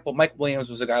 for example, Mike Williams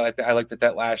was a guy like that. I liked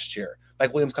that last year.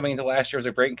 Mike Williams coming into last year was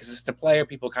a great and consistent player.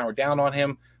 People kind of were down on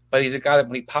him, but he's a guy that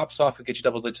when he pops off, he'll get you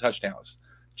double-digit touchdowns.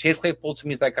 Chase Claypool, to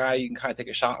me, is that guy you can kind of take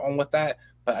a shot on with that,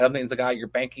 but I don't think it's the guy you're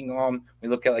banking on. We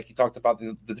look at, like you talked about,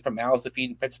 the different mouths to feed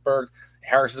in Pittsburgh.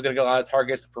 Harris is going to get a lot of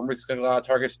targets. Vermouth is going to get a lot of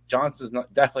targets. Johnson's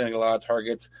definitely going to get a lot of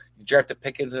targets. You drafted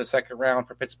Pickens in the second round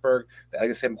for Pittsburgh. Like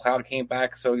I said, McLeod came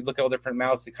back. So you look at all different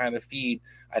mouths to kind of feed.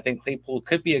 I think Claypool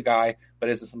could be a guy, but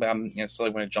isn't somebody I'm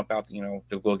necessarily going to jump out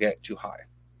to go get too high.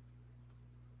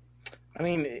 I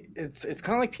mean, it's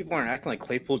kind of like people aren't acting like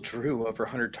Claypool drew over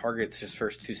 100 targets his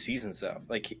first 2 seasons, though.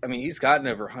 Like, I mean, he's gotten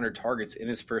over 100 targets in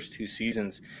his first 2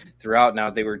 seasons throughout. Now,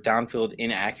 they were downfield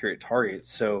inaccurate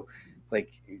targets. So, like,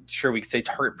 sure, we could say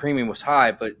target premium was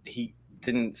high, but he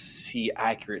didn't see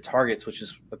accurate targets, which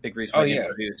is a big reason why he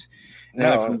produced. And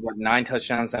then went from 9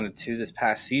 touchdowns down to 2 this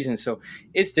past season. So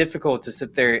it's difficult to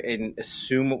sit there and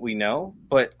assume what we know.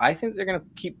 But I think they're going to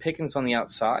keep Pickens on the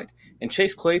outside. And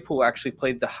Chase Claypool actually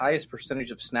played the highest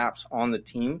percentage of snaps on the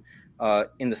team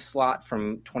in the slot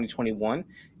from 2021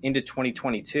 into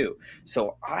 2022.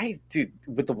 So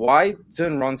with the wide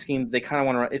zone run scheme, they kind of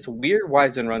want to run. It's a weird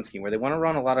wide zone run scheme where they want to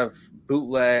run a lot of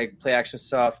bootleg, play action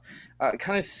stuff,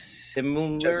 kind of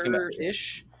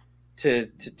similar-ish to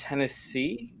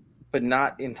Tennessee, but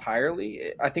not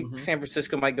entirely. I think San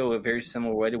Francisco might go a very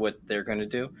similar way to what they're going to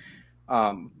do.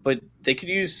 But they could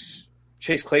use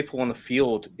Chase Claypool on the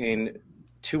field in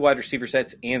 2 wide receiver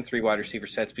sets and 3 wide receiver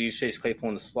sets, but use Chase Claypool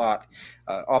in the slot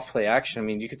off play action. I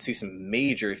mean, you could see some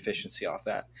major efficiency off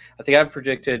that. I think I've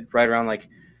predicted right around like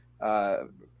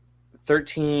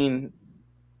 13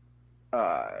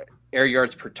 air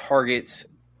yards per target.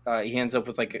 He ends up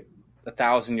with like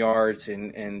 1,000 yards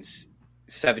and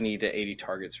 70 to 80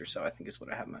 targets or so, I think is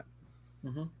what I have meant.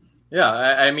 Mm-hmm. Yeah,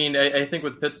 I mean, I think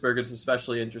with Pittsburgh, it's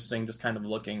especially interesting just kind of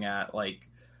looking at like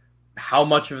how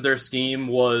much of their scheme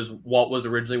was what was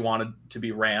originally wanted to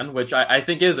be ran, which I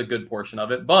think is a good portion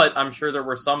of it. But I'm sure there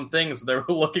were some things they were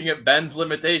looking at Ben's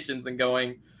limitations and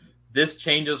going, this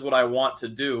changes what I want to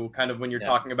do. Kind of when you're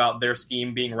talking about their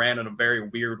scheme being ran in a very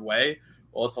weird way.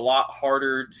 Well, it's a lot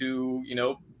harder to,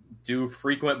 do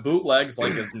frequent bootlegs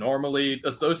like is normally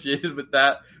associated with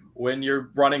that when you're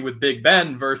running with Big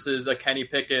Ben versus a Kenny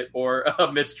Pickett or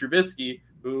a Mitch Trubisky,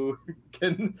 who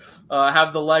can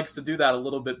have the legs to do that a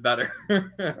little bit better.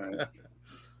 Right.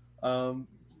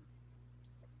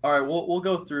 All right, we'll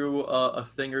go through a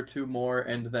thing or two more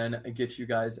and then get you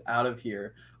guys out of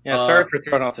here. Yeah, sorry for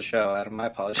throwing off the show, Adam. I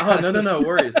apologize. Oh, no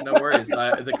worries, no worries.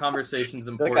 The conversation's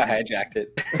important. I feel like I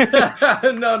hijacked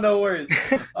it. No worries.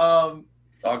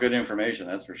 All good information,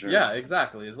 that's for sure. Yeah,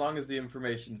 exactly. As long as the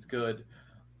information's good.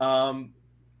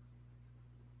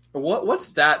 What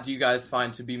stat do you guys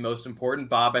find to be most important?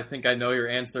 Bob, I think I know your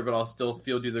answer, but I'll still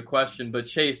field you the question. But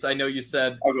Chase, I know you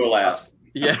said... I'll go last.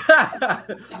 Yeah.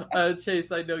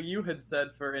 Chase, I know you had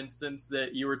said, for instance,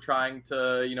 that you were trying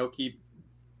to, keep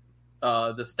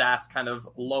the stats kind of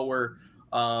lower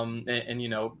and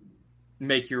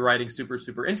make your writing super,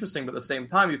 super interesting. But at the same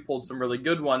time, you've pulled some really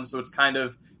good ones. So it's kind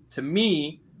of, to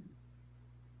me,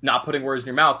 not putting words in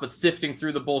your mouth, but sifting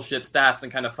through the bullshit stats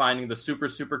and kind of finding the super,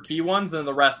 super key ones. And then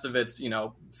the rest of it's,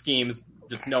 schemes,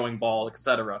 just knowing ball,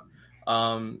 etc.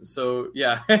 So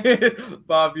yeah,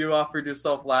 Bob, you offered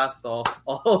yourself last.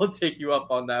 I'll take you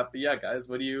up on that. But yeah, guys,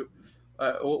 what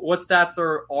stats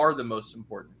are the most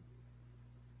important?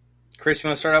 Chris, you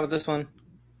want to start out with this one?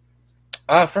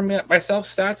 For me, myself,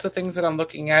 stats, the things that I'm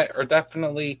looking at are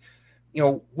definitely,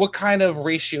 what kind of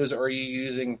ratios are you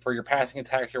using for your passing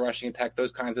attack, your rushing attack,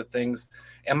 those kinds of things.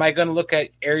 Am I going to look at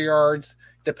air yards?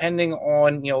 Depending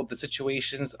on, the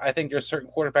situations, I think there's certain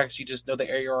quarterbacks you just know the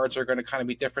air yards are going to kind of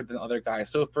be different than other guys.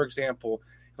 So, for example,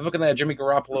 if I'm looking at Jimmy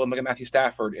Garoppolo and looking at Matthew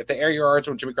Stafford, if the air yards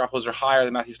on Jimmy Garoppolo's are higher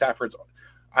than Matthew Stafford's,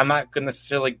 I'm not going to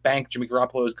necessarily bank Jimmy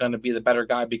Garoppolo is going to be the better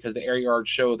guy because the air yards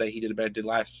show that he did better did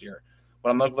last year. But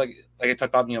I'm looking like I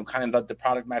talked about, kind of the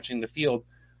product matching the field.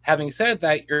 Having said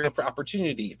that, you're looking for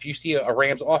opportunity. If you see a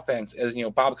Rams offense, as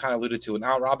Bob kind of alluded to, and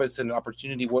Al Robinson, an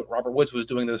opportunity, what Robert Woods was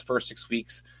doing those first 6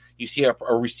 weeks, you see a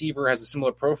receiver has a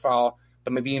similar profile,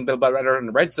 but maybe a bit better in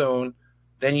the red zone,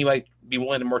 then you might be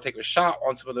willing to more take a shot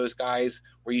on some of those guys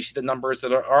where you see the numbers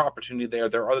that are opportunity there.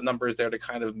 There are other numbers there to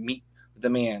kind of meet the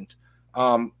demand.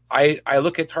 I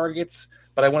look at targets,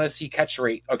 but I want to see catch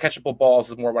rate or catchable balls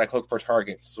is more when I look for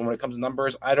targets. So when it comes to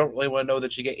numbers, I don't really want to know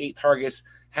that you get 8 targets.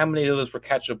 How many of those were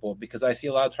catchable? Because I see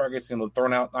a lot of targets,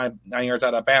 thrown out 9 yards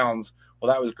out of bounds.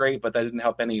 Well, that was great, but that didn't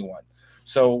help anyone.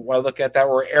 So when I look at that,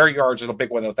 where air yards is a big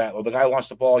one with that. Well, the guy launched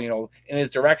the ball, in his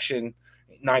direction,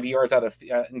 90 yards out of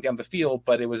down the field,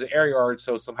 but it was an air yard,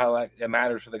 so somehow it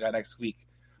matters for the guy next week.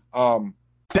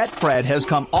 Betfred has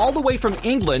come all the way from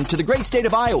England to the great state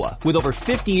of Iowa with over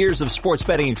 50 years of sports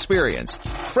betting experience.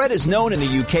 Fred is known in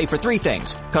the UK for 3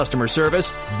 things: customer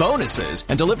service, bonuses,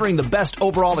 and delivering the best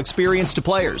overall experience to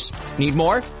players. Need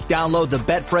more? Download the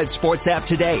Betfred Sports app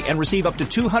today and receive up to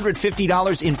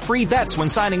 $250 in free bets when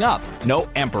signing up. No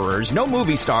emperors, no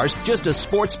movie stars, just a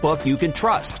sports book you can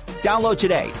trust. Download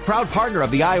today. Proud partner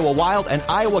of the Iowa Wild and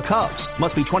Iowa Cubs.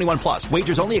 Must be 21 plus.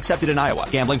 Wagers only accepted in Iowa.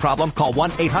 Gambling problem? Call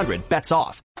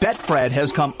 1-800-BETS-OFF. Betfred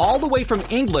has come all the way from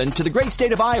England to the great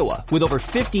state of Iowa with over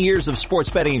 50 years of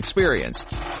sports betting experience.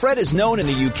 Fred is known in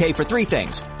the UK for 3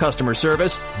 things: customer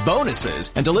service,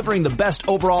 bonuses, and delivering the best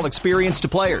overall experience to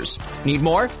players. Need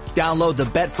more? Download the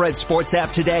Betfred Sports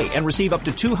app today and receive up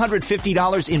to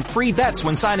 $250 in free bets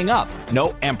when signing up.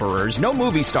 No emperors, no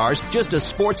movie stars, just a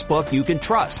sports book you can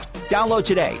trust. Download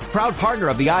today. Proud partner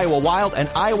of the Iowa Wild and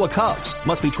Iowa Cubs.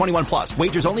 Must be 21 plus.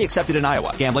 Wagers only accepted in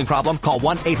Iowa. Gambling problem? Call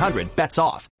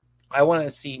 1-800-BETS-OFF. I want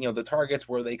to see, the targets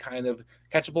where they kind of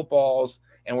catchable balls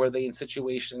and where they in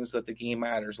situations that the game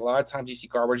matters. A lot of times you see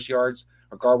garbage yards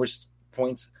or garbage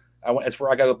points. That's where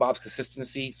I got to Bob's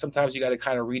consistency. Sometimes you got to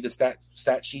kind of read the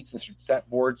stat sheets and stat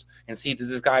boards and see, does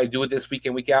this guy do it this week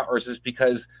in, week out, or is this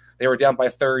because they were down by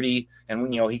 30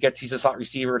 and he's a slot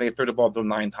receiver and they throw the ball to him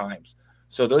 9 times.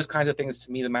 So those kinds of things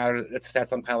to me that matter. That's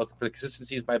stats I'm kind of looking for. The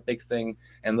consistency is my big thing,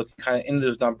 and looking kind of into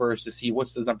those numbers to see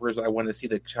what's the numbers I want to see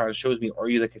that kind of shows me, are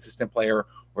you the consistent player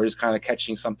or just kind of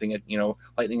catching something at,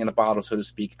 lightning in a bottle, so to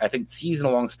speak. I think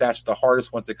season-long stats are the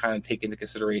hardest ones to kind of take into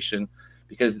consideration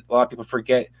because a lot of people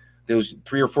forget those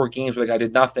 3 or 4 games where the guy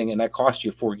did nothing, and that cost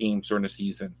you 4 games during the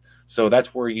season. So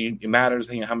that's where it matters,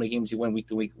 how many games you win week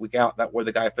to week, week out, that where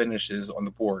the guy finishes on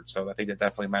the board. So I think that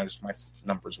definitely matters to my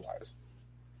numbers-wise.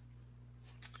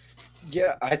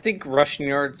 Yeah, I think rushing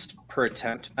yards per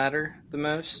attempt matter the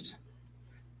most.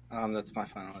 That's my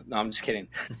final. No, I'm just kidding.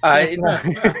 Thank you.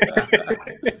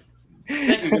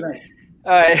 Good night.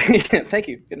 Thank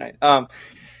you. Good night. I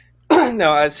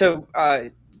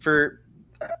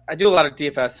do a lot of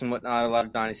DFS and whatnot, a lot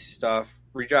of dynasty stuff.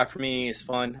 Redraft for me is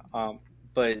fun,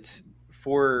 but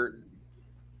for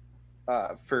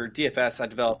DFS, I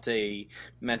developed a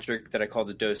metric that I call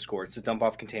the DOE score. It's the dump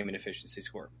off containment efficiency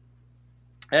score.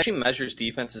 It actually measures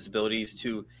defense's abilities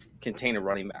to contain a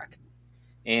running back.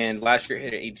 And last year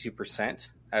it hit at 82%,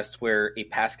 as to where a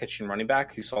pass-catching running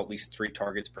back who saw at least 3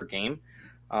 targets per game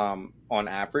on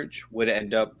average, would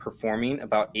end up performing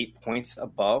about 8 points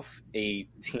above a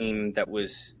team that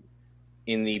was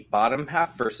in the bottom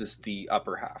half versus the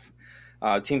upper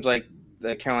half. Teams like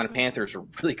the Carolina Panthers were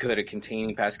really good at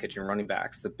containing pass catching running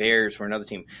backs. The Bears were another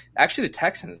team. Actually, the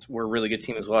Texans were a really good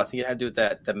team as well. I think it had to do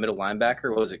with that middle linebacker.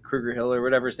 What was it, Kruger Hill or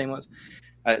whatever his name was?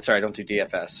 Sorry, I don't do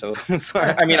DFS. So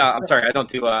sorry. I mean, I'm sorry, I don't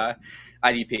do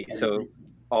IDP. So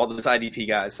all those IDP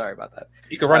guys, sorry about that.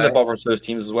 You can run the ball versus those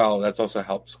teams as well. That also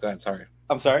helps. Go ahead, sorry.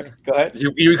 I'm sorry. Go ahead.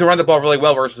 You can run the ball really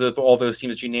well versus all those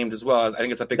teams that you named as well. I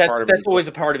think it's a big part of it. That's always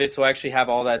a part of it. So I actually have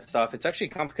all that stuff. It's actually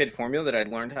a complicated formula that I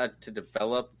learned how to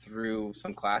develop through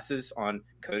some classes on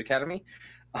Code Academy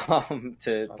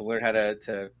to learn how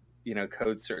to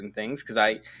code certain things. Because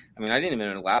I didn't even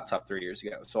own a laptop 3 years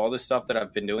ago. So all this stuff that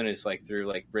I've been doing is like through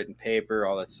like written paper,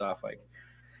 all that stuff.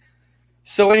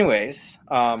 So anyways,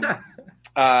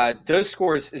 those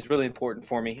scores is really important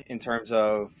for me in terms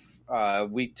of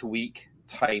week to week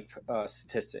type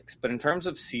statistics. But in terms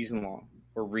of season long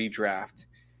or redraft,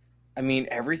 I mean,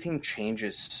 everything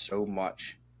changes so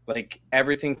much. Like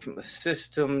everything from the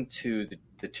system to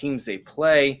the teams they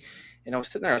play. And I was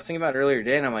sitting there, I was thinking about it earlier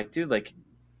today, and I'm like, dude, like,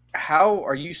 how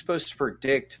are you supposed to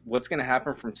predict what's going to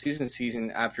happen from season to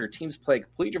season after teams play a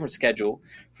completely different schedule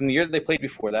from the year that they played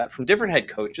before that, from different head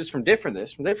coaches, from different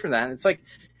this, from different that? And it's like,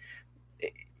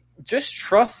 just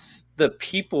trust the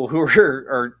people who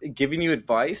are giving you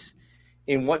advice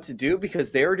in what to do,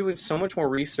 because they are doing so much more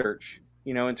research,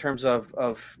 in terms of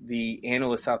the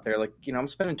analysts out there. Like, I'm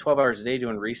spending 12 hours a day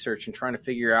doing research and trying to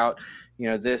figure out,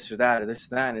 this or that or this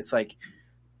or that. And it's like,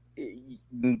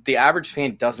 the average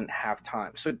fan doesn't have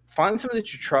time. So find someone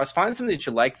that you trust, find someone that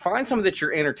you like, find someone that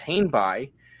you're entertained by,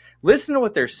 listen to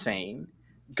what they're saying,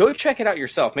 go check it out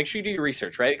yourself. Make sure you do your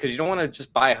research, right? Because you don't want to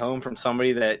just buy a home from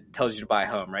somebody that tells you to buy a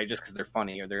home, right? Just because they're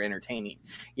funny or they're entertaining.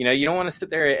 You don't want to sit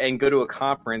there and go to a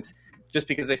conference just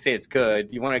because they say it's good.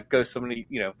 You want to go somebody,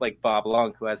 like Bob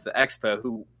Long, who has the expo,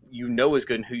 who is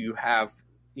good, and who you have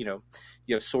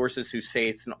sources who say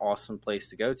it's an awesome place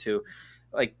to go to.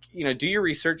 Like, do your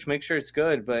research, make sure it's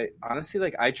good. But honestly,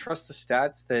 like, I trust the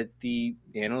stats that the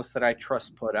analysts that I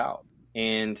trust put out,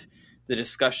 and the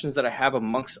discussions that I have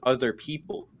amongst other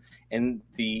people, and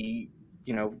the,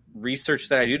 research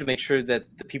that I do to make sure that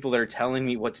the people that are telling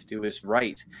me what to do is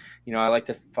right. I like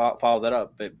to follow that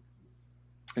up. But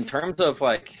in terms of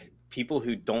like people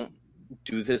who don't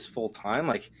do this full time,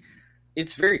 like,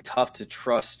 it's very tough to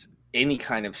trust any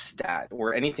kind of stat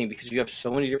or anything, because you have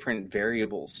so many different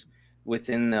variables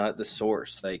within the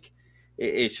source. Like,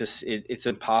 it's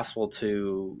impossible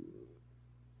to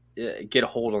get a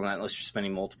hold on that unless you're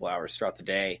spending multiple hours throughout the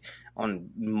day on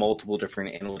multiple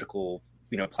different analytical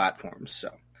platforms. So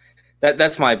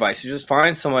that's my advice. You just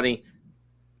find somebody,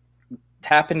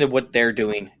 tap into what they're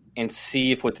doing, and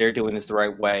see if what they're doing is the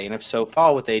right way, and if so,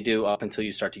 follow what they do up until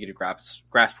you start to get a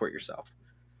grasp for it yourself.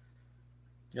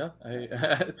 Yeah,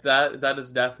 that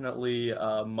is definitely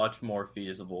much more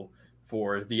feasible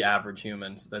for the average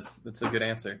humans. That's a good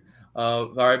answer.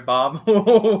 All right, Bob,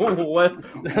 what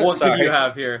do you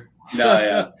have here?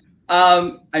 No,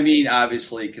 yeah.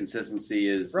 Obviously consistency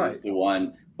is the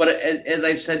one. But as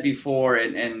I've said before,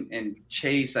 and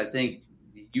Chase, I think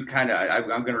you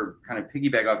I'm going to kind of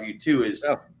piggyback off you too, is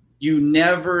you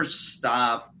never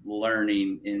stop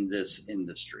learning in this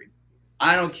industry.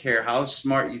 I don't care how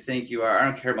smart you think you are. I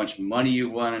don't care how much money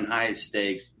you won in high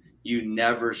stakes. You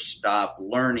never stop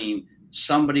learning.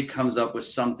 Somebody comes up with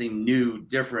something new,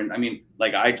 different. I mean,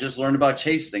 like, I just learned about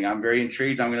Chase thing. I'm very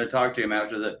intrigued. I'm going to talk to him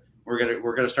after we're going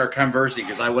to start conversing,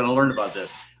 because I want to learn about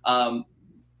this.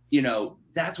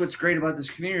 That's what's great about this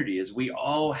community, is we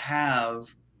all have,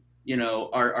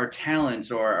 our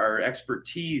talents or our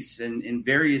expertise in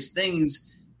various things.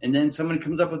 And then someone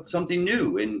comes up with something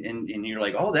new, and you're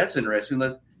like, oh, that's interesting.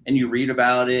 And you read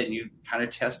about it and you kind of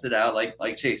test it out.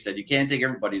 Like Chase said, you can't take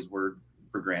everybody's word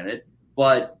for granted,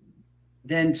 but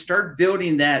then start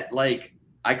building that, like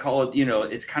I call it,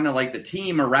 it's kind of like the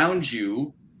team around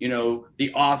you,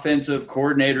 the offensive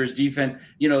coordinators, defense,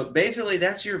 basically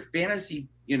that's your fantasy,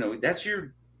 that's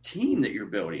your team that you're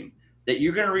building, that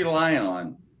you're going to rely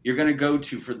on. You're going to go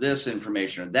to for this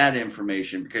information or that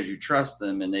information because you trust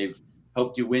them and they've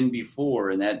helped you win before,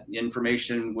 and that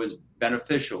information was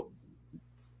beneficial.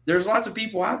 There's lots of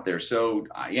people out there. So,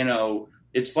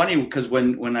 it's funny because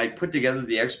when I put together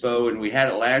the expo and we had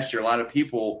it last year, a lot of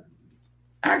people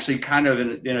actually kind of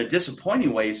in a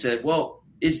disappointing way said, well,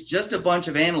 it's just a bunch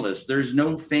of analysts. There's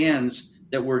no fans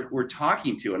that we're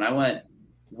talking to. And I went,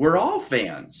 we're all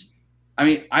fans. I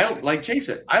mean, like Jay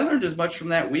said, I learned as much from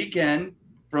that weekend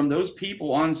from those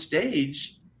people on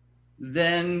stage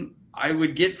than I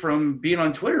would get from being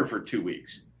on Twitter for 2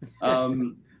 weeks.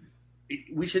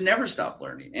 We should never stop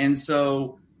learning. And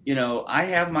so, I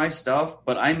have my stuff,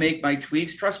 but I make my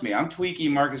tweaks. Trust me, I'm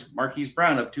tweaking Marquise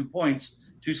Brown up 2 points,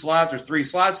 2 slots or 3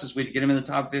 slots this week to get him in the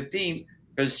top 15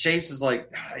 because Chase is like,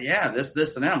 yeah, this,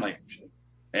 and that. I'm like,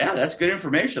 yeah, that's good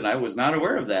information. I was not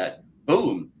aware of that.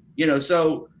 Boom.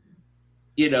 So,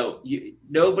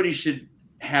 nobody should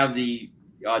have the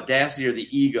audacity or the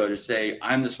ego to say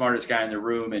I'm the smartest guy in the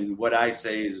room and what I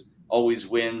say is always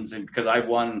wins, and because I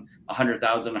won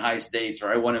 100,000 in high stakes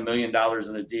or I won $1 million in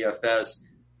a DFS.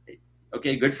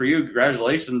 Okay, good for you.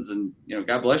 Congratulations, and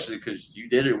God bless you because you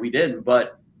did it. We didn't,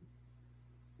 but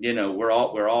we're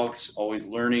all always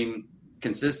learning.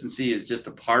 Consistency is just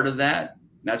a part of that.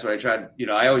 And that's what I tried.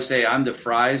 I always say I'm the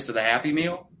fries to the Happy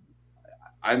Meal.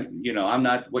 I'm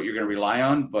not what you're going to rely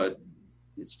on, but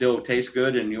it still tastes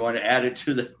good, and you want to add it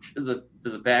to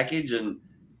the package, and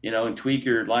and tweak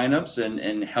your lineups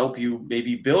and help you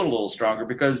maybe build a little stronger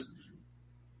because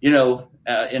in a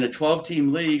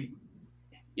 12-team league,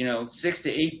 6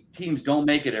 to 8 teams don't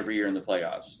make it every year in the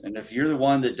playoffs, and if you're the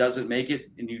one that doesn't make it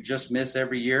and you just miss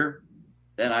every year,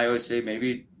 then I always say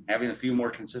maybe having a few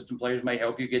more consistent players might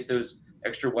help you get those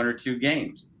extra 1 or 2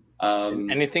 games.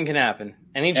 Anything can happen.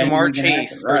 Any Jamar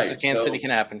Chase versus Kansas City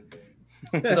can happen.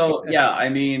 So, yeah, I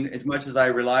mean, as much as I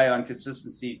rely on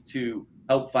consistency to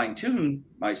help fine-tune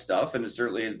my stuff, and it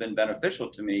certainly has been beneficial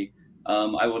to me,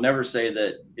 I will never say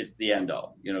that it's the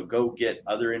end-all. Go get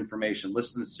other information.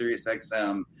 Listen to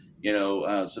SiriusXM.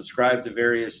 Subscribe to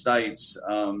various sites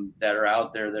that are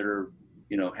out there that are,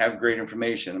 have great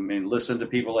information. I mean, listen to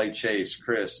people like Chase,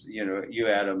 Chris, you,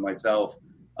 Adam, myself.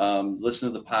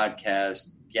 Listen to the podcast.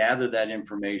 Gather that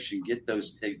information. Get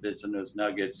those tidbits and those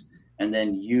nuggets, and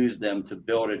then use them to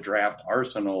build a draft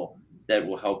arsenal that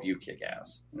will help you kick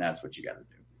ass. And that's what you got to do.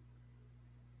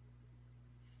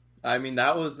 I mean,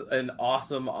 that was an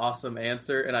awesome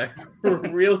answer. And I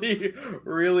really,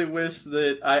 really wish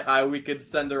that we could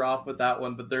send her off with that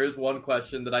one. But there is one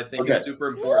question that I think is super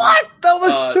important. What? That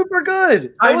was super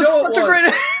good. I know it was.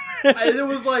 Great... it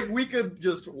was like we could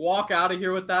just walk out of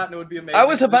here with that and it would be amazing. I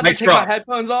was about to take my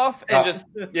headphones off and just,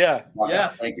 yeah.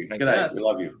 Yes. Thank you. Good night. We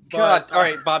love you. God. All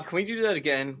right, Bob, can we do that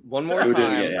again? One more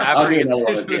time. I'll do another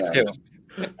one.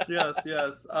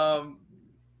 Yes.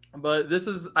 But this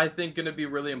is, I think, going to be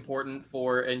really important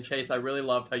and Chase, I really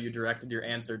loved how you directed your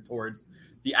answer towards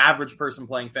the average person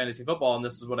playing fantasy football, and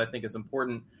this is what I think is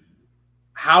important.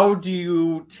 How do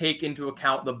you take into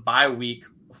account the bye week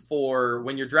for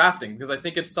when you're drafting? Because I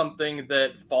think it's something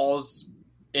that falls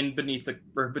in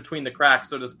between the cracks,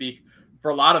 so to speak,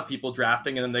 for a lot of people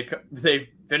drafting, and then they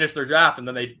finish their draft, and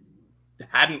then they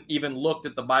hadn't even looked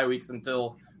at the bye weeks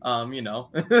until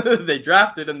they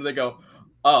drafted, and they go,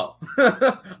 oh,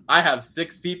 I have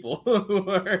 6 people who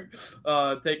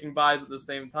are taking buys at the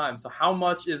same time. So how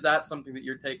much is that something that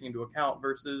you're taking into account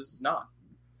versus not?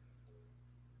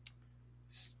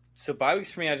 So bye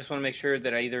weeks for me, I just want to make sure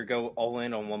that I either go all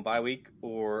in on one bye week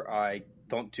or I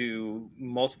don't do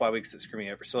multiple bye weeks that screw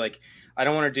me over. So I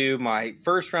don't want to do my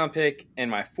 1st round pick and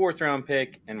my 4th round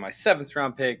pick and my 7th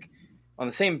round pick on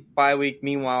the same bye week.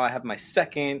 Meanwhile, I have my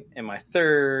 2nd and my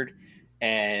 3rd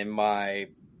and my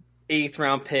 8th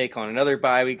round pick on another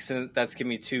bye week. So that's giving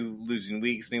me 2 losing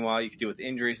weeks. Meanwhile, you could deal with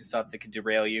injuries and stuff that could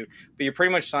derail you. But you're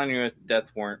pretty much signing a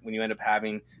death warrant when you end up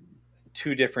having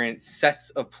 2 different sets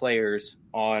of players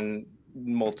on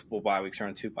multiple bye weeks or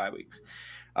on 2 bye weeks.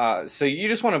 So you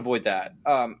just want to avoid that.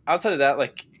 Outside of that,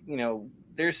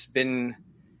 there's been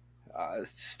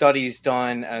studies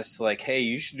done as to hey,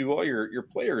 you should do all your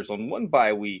players on one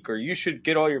bye week, or you should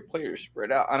get all your players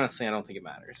spread out. Honestly, I don't think it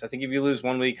matters. I think if you lose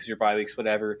 1 week because your bye weeks,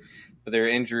 whatever, but there are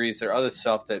injuries, there are other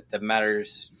stuff that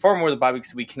matters far more the bye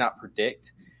weeks that we cannot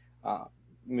predict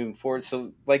moving forward.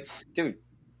 So dude,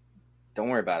 don't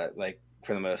worry about it.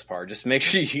 For the most part, just make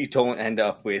sure you don't end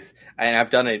up with, and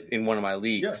I've done it in one of my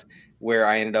leagues where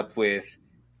I ended up with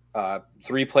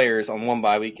 3 players on one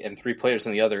bye week and 3 players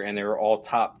on the other, and they were all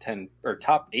top 10 or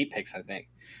top 8 picks, I think.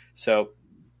 So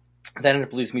that ended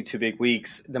up losing me 2 big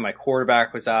weeks. Then my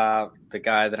quarterback was out. The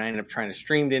guy that I ended up trying to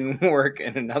stream didn't work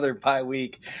in another bye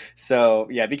week. So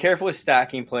yeah, be careful with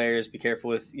stacking players. Be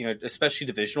careful with, especially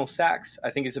divisional stacks,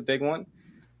 I think is a big one.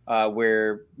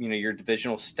 Where your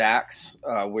divisional stacks,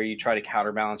 where you try to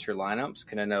counterbalance your lineups,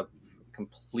 can end up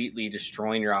completely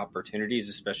destroying your opportunities,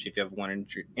 especially if you have one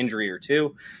injury or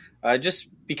 2. Just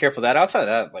be careful of that. Outside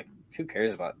of that, who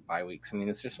cares about bye weeks? I mean,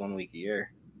 it's just 1 week a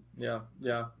year. Yeah.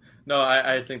 No,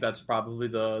 I think that's probably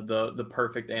the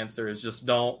perfect answer is just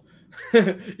don't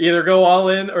either go all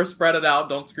in or spread it out.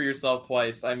 Don't screw yourself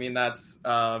twice. I mean, that's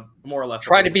more or less.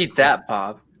 Try to beat that,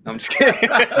 Bob. No, I'm just kidding.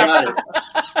 Got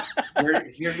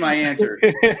it. Here's my answer.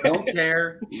 Don't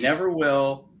care. Never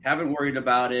will. Haven't worried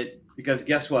about it. Because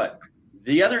guess what?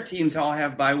 The other teams all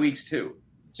have bye weeks too.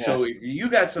 So if you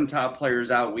got some top players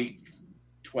out week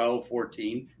 12,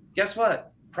 14, guess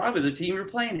what? Probably the team you're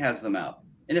playing has them out.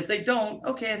 And if they don't,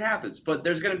 okay, it happens. But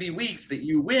there's going to be weeks that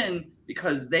you win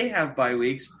because they have bye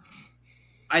weeks.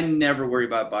 I never worry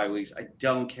about bye weeks. I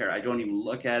don't care. I don't even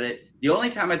look at it. The only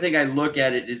time I think I look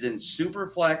at it is in super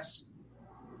flex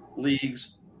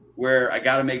leagues where I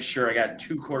got to make sure I got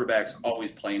 2 quarterbacks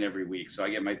always playing every week. So I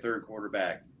get my third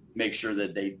quarterback, make sure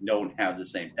that they don't have the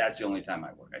same. That's the only time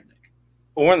I work, I think.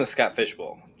 Or in the Scott Fish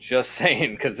Bowl. Just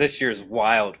saying, because this year's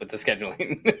wild with the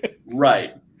scheduling.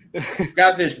 Right.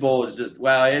 Scott Fish Bowl is just,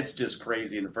 it's just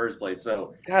crazy in the first place.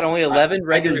 So God, only 11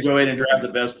 regular. I just go in and draft the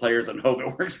best players and hope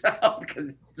it works out because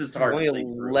it's just hard. Only to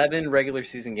think 11 regular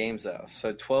season games though,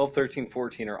 so 12, 13,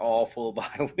 14 are all full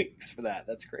bye weeks for that.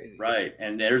 That's crazy. Right,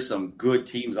 and there's some good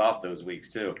teams off those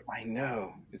weeks too. I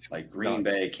know. It's like Green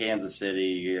Bay, Kansas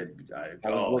City. I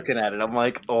was looking at it. I'm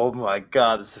like, oh my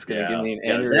God, this is going to give me an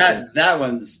aneurysm. That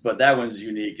one's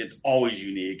unique. It's always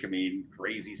unique. I mean,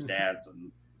 crazy stats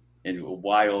and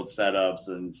wild setups.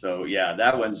 And so,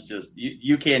 that one's just,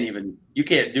 you can't do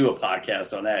a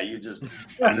podcast on that. You just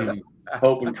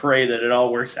hope and pray that it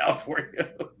all works out for you.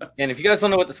 And if you guys don't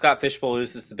know what the Scott Fish Bowl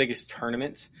is, it's the biggest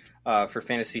tournament for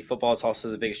fantasy football. It's also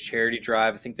the biggest charity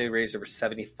drive. I think they raised over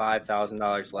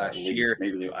 $75,000 last year.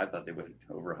 I thought they went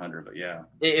over 100, but yeah.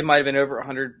 It might have been over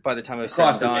 100 by the time it was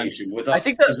across done. The nation. I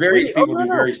think that's various people do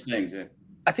various things. Yeah.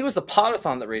 I think it was the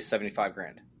Podathon that raised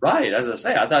 $75,000. Right, as I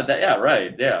say, I thought that. Yeah,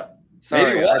 right, yeah.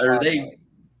 Sorry, maybe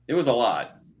it was a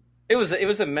lot. It was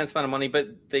an immense amount of money, but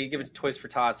they give it to Toys for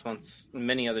Tots amongst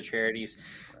many other charities.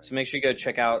 So make sure you go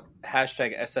check out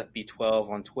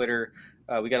 #SFB12 on Twitter.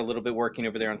 We got a little bit working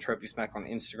over there on Trophy Smack on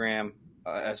Instagram,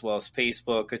 as well as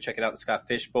Facebook. Go check it out, the Scott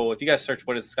Fish Bowl. If you guys search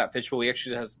what is the Scott Fish Bowl, we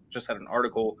actually just had an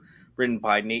article written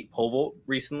by Nate Polvolt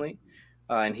recently,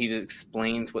 and he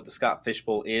explains what the Scott Fish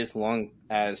Bowl is,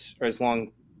 as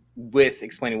long with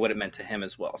explaining what it meant to him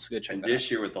as well. So go check that out. This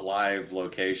year with the live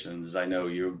locations, I know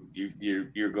you're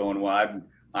going. Well,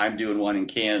 I'm doing one in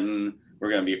Canton. We're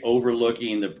going to be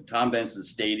overlooking the Tom Benson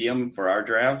Stadium for our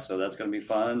draft, so that's going to be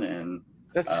fun. And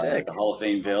that's sick. The Hall of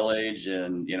Fame Village,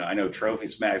 and I know Trophy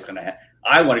Smack's going to.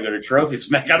 I want to go to Trophy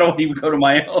Smack. I don't even go to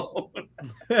my own.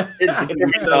 It's going to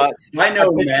be so. I know,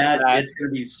 Matt. It's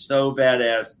going to be so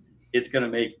badass. It's going to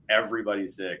make everybody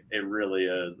sick. It really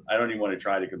is. I don't even want to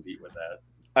try to compete with that.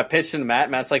 I pitched to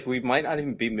Matt. Matt's like, we might not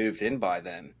even be moved in by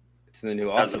then to the new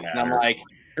office. And I'm like,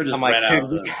 dude,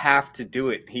 we have to do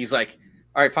it. He's like,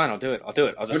 all right, fine, I'll do it.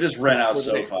 We'll just rent out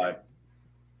SoFi.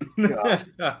 I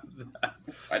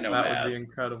know that would be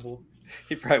incredible.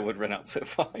 He probably would rent out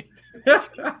SoFi.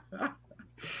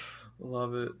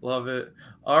 Love it.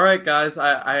 All right, guys.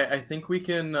 I think we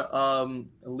can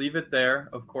leave it there.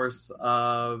 Of course,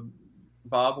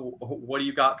 Bob, what do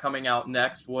you got coming out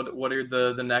next? What are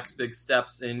the next big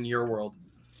steps in your world?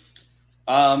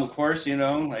 Of course,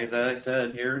 as I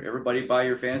said here, everybody buy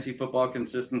your fantasy football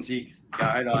consistency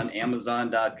guide on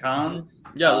Amazon.com.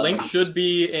 Yeah, link should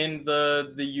be in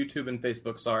the YouTube and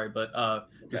Facebook. Sorry, but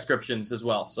descriptions as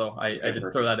well. So I did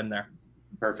throw that in there.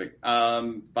 Perfect.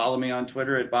 Follow me on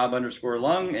Twitter at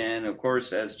Bob_Lung. And of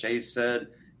course, as Chase said,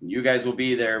 you guys will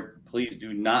be there. Please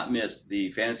do not miss the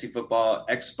Fantasy Football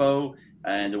Expo.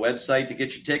 And the website to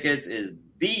get your tickets is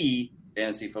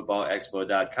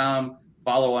thefantasyfootballexpo.com.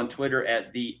 Follow on Twitter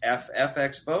at the FF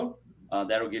Expo.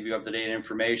 That'll give you up-to-date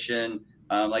information.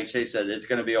 Like Chase said, it's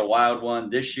going to be a wild one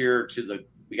this year.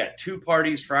 We got 2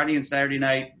 parties, Friday and Saturday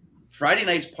night. Friday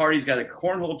night's party's got a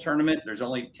cornhole tournament. There's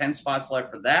only 10 spots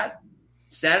left for that.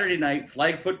 Saturday night,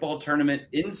 flag football tournament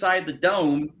inside the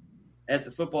dome at the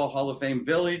Football Hall of Fame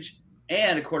Village,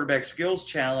 and a quarterback skills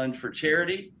challenge for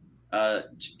charity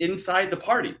inside the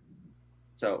party.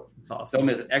 So awesome. Don't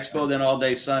miss it. Expo then all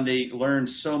day Sunday. Learn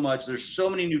so much. There's so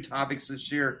many new topics this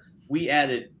year. We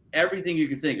added everything you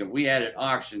can think of. We added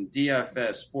auction,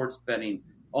 DFS, sports betting,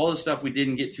 all the stuff we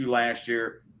didn't get to last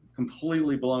year,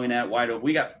 completely blowing that wide open.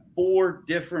 We got 4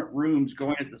 different rooms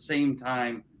going at the same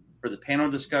time for the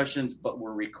panel discussions, but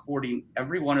we're recording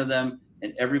every one of them,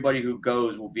 and everybody who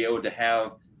goes will be able to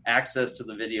have access to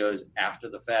the videos after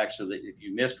the fact, so that if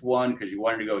you missed one because you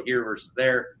wanted to go here versus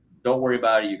there, don't worry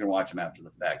about it. You can watch them after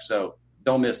the fact. So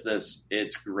don't miss this.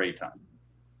 It's a great time.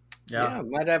 Yeah,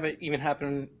 might have it even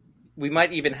happen. We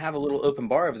might even have a little open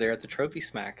bar over there at the Trophy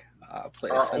Smack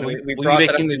place. We'll be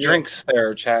making the drinks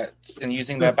there, chat, and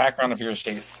using that background of yours,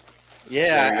 Chase.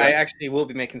 Yeah, I actually will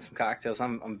be making some cocktails.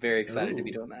 I'm very excited to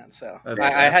be doing that. So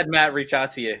I had Matt reach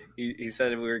out to you. He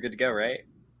said we were good to go, right?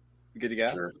 Good to go?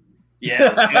 Sure.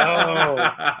 Yeah, let's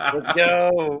go. Let's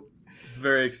go. It's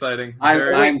very exciting. I'm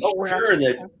Very- sure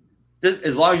that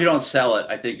as long as you don't sell it,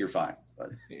 I think you're fine. But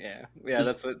Yeah,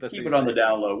 just that's keep what it on the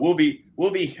down low.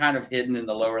 We'll be kind of hidden in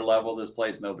the lower level of this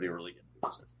place. Nobody really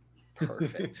gets it.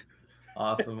 perfect.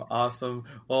 Awesome.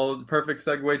 Well, perfect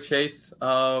segue, Chase.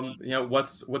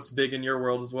 What's big in your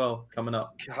world as well coming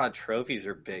up? God, trophies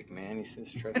are big, man. You see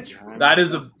this trophy? That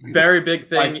is a very big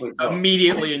thing 5 foot tall.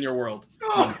 immediately in your world.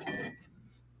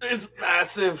 It's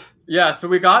massive. Yeah, so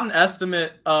we got an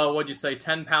estimate. What'd you say?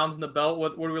 10 pounds in the belt.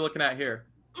 What are we looking at here?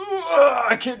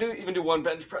 I can't even do one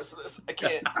bench press of this. I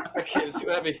can't. It's too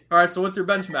heavy. All right, so what's your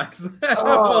bench max?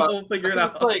 We'll figure it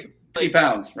out. Like 50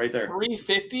 pounds right there.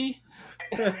 350.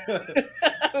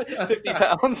 50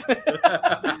 pounds.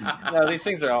 No, these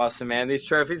things are awesome, man. These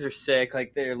trophies are sick.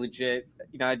 Like, they're legit.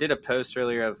 I did a post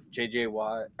earlier of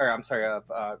Rob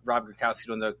Gronkowski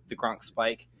doing the Gronk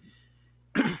spike.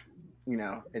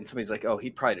 And somebody's like, oh,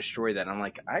 he'd probably destroy that. And I'm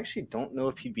like, I actually don't know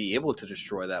if he'd be able to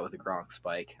destroy that with a Gronk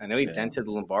spike. I know he dented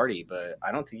the Lombardi, but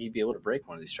I don't think he'd be able to break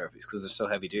one of these trophies because they're so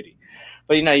heavy duty.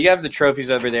 But, you have the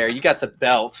trophies over there. You got the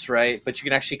belts, right? But you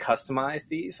can actually customize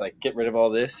these, like get rid of all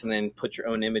this and then put your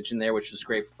own image in there, which was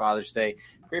great for Father's Day.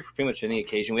 Great for pretty much any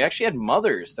occasion. We actually had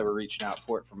mothers that were reaching out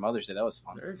for it for Mother's Day. That was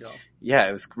fun. There you go. Yeah,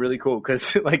 it was really cool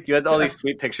because you had all these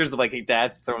sweet pictures of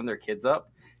dads throwing their kids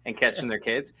up and catching their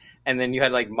kids, and then you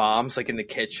had moms in the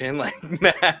kitchen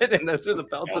mad, and those were the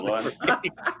belts that they were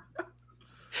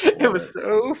getting. It was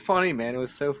so funny, man. It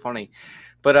was so funny.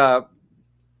 But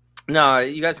no,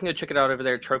 you guys can go check it out over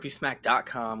there at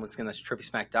TrophySmack.com. Once again, that's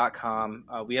TrophySmack.com.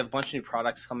 We have a bunch of new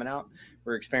products coming out.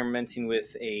 We're experimenting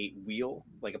with a wheel,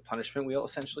 like a punishment wheel,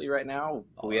 essentially, right now.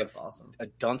 We have awesome. A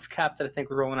dunce cap that I think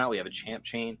we're rolling out. We have a champ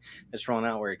chain that's rolling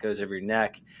out where it goes over your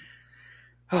neck.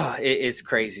 Oh, it's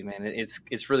crazy, man.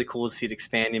 It's really cool to see it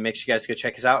expanding. Make sure you guys go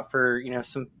check us out for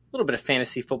some little bit of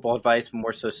fantasy football advice, but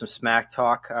more so some smack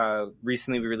talk.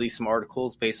 Recently, we released some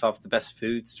articles based off the best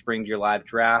foods to bring to your live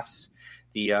drafts,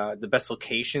 the best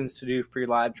locations to do for your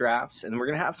live drafts, and we're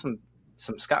gonna have some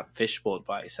Scott Fishbowl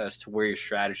advice as to where your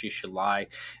strategy should lie,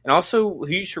 and also who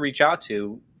you should reach out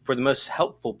to for the most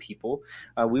helpful people.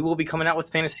 We will be coming out with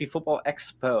Fantasy Football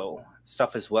Expo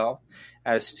stuff as well,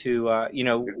 as to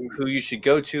who you should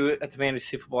go to at the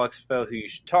Fantasy Football Expo, who you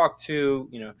should talk to.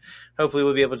 Hopefully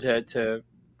we'll be able to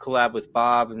collab with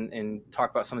Bob and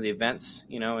talk about some of the events.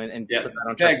 And put that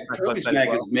on Trophy Smack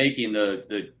is making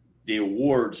the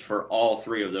awards for all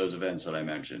three of those events that I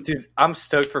mentioned. Dude, I'm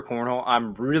stoked for cornhole.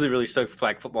 I'm really, really stoked for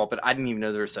flag football, but I didn't even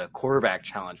know there was a quarterback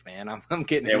challenge, man. I'm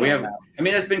getting we have. I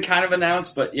mean, it's been kind of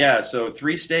announced, but yeah. So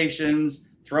 3 stations,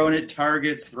 throwing at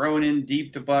targets, throwing in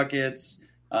deep to buckets,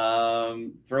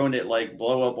 throwing it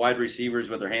blow up wide receivers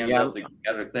with their hands up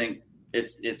together. Thing.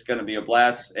 It's going to be a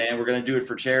blast, and we're going to do it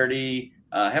for charity.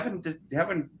 Haven't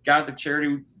got the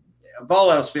charity. If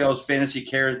all else fails, Fantasy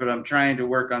Cares, but I'm trying to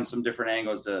work on some different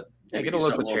angles to get a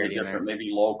local charity different, maybe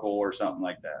local or something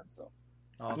like that. So,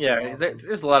 awesome.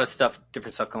 There's a lot of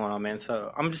different stuff going on, man.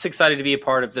 So I'm just excited to be a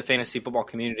part of the fantasy football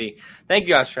community. Thank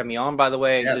you guys for having me on, by the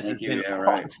way. Yeah, this has been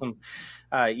awesome.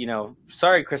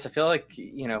 Sorry, Chris. I feel like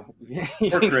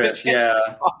Poor Chris. Yeah,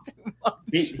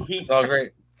 it's all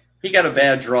great. He got a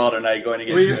bad draw tonight going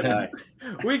against you and I.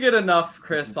 We get enough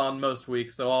Chris on most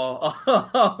weeks, so all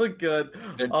good.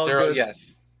 All good.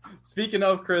 Yes. Speaking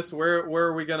of Chris, where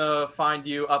are we gonna find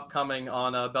you upcoming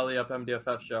on Belly Up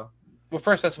MDFF show? Well,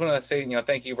 first, I just want to say,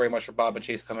 thank you very much for Bob and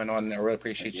Chase coming on. I really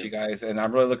appreciate you guys, and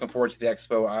I'm really looking forward to the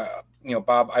expo.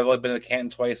 Bob, I've only been to Canton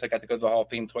twice. I got to go to the Hall of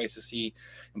Fame twice to see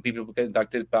people get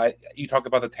inducted. But you talk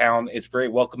about the town; it's a very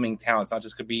welcoming town. It's not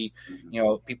just going to be,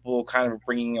 people kind of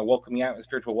bringing a welcoming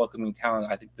atmosphere to a welcoming town.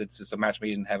 I think that's just a match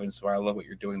made in heaven. So I love what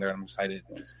you're doing there, and I'm excited.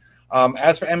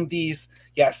 As for MDs,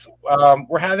 yes,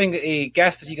 we're having a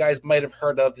guest that you guys might have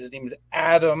heard of. His name is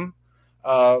Adam.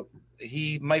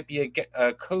 He might be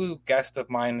a co-guest of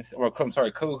mine,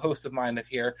 co-host of mine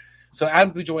here. So Adam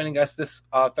will be joining us this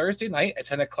Thursday night at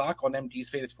 10 o'clock on MD's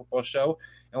Fantasy Football Show,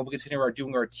 and we'll be continuing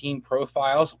doing our team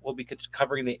profiles. We'll be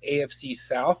covering the AFC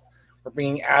South. We're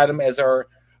bringing Adam as our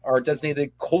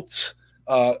designated Colts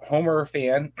Homer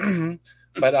fan.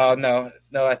 But no,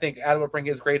 I think Adam will bring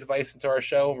his great advice into our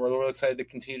show, and we're really excited to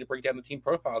continue to break down the team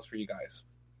profiles for you guys.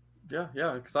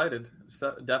 Yeah, excited.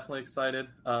 Definitely excited.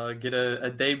 Get a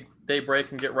day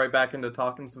break and get right back into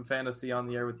talking some fantasy on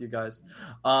the air with you guys.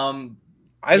 I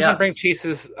just want to bring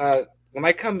Chase's. When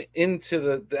I come into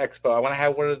the expo, I want to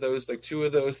have one of those, 2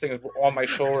 of those things on my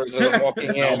shoulders as I'm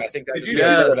walking in. I think did you see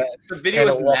the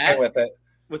video with Matt?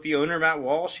 With the owner, Matt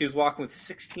Walsh, he was walking with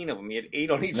 16 of them. He had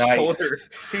 8 on each shoulder.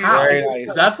 Very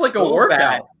nice. That's like a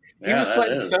workout. He was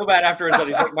sweating so bad afterwards that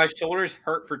he's like, my shoulders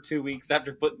hurt for 2 weeks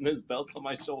after putting those belts on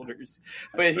my shoulders.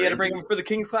 But he had to bring them for the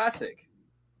King's Classic.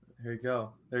 There you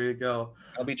go.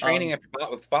 I'll be training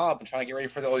with Bob and trying to get ready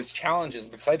for all these challenges.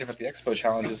 I'm excited for the Expo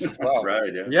challenges as well.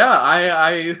 Right,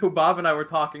 Yeah, Bob and I were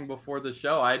talking before the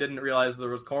show. I didn't realize there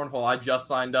was cornhole. I just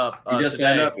signed up. You just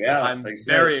signed up, yeah. I'm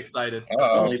very excited.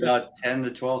 Only about 10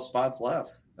 to 12 spots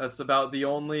left. That's about the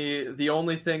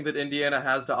only thing that Indiana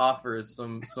has to offer is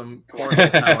some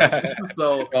cornhole talent.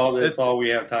 So that's all we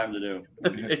have time to do.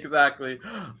 Exactly.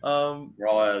 We're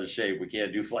all out of shape. We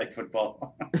can't do flag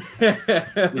football.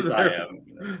 At least I am.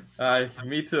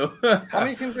 Me too. How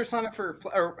many teams are signed up for?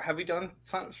 Or have we done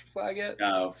sign-ups for flag yet?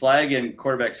 Flag and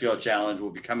quarterback skill challenge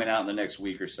will be coming out in the next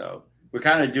week or so. We're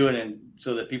kind of doing it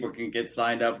so that people can get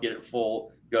signed up, get it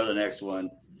full, go to the next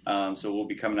one. So we'll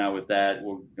be coming out with that.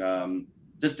 We'll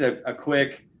just a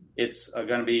quick. It's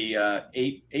going to be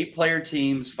 8 player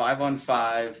teams,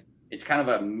 5-on-5. It's kind of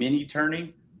a mini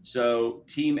tourney. So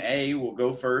Team A will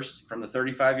go first from the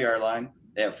 35-yard line.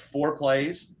 They have 4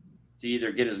 plays to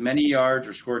either get as many yards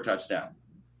or score a touchdown.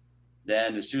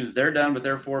 Then as soon as they're done with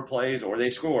their 4 plays or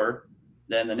they score,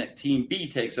 then the Team B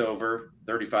takes over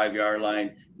 35-yard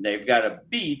line. And they've got to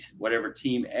beat whatever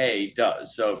Team A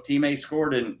does. So if Team A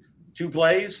scored in 2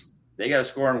 plays, they got to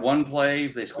score in 1 play.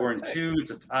 If they score in 2,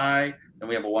 it's a tie. Then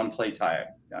we have a 1-play tie.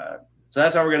 So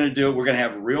that's how we're going to do it. We're going to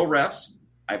have real refs.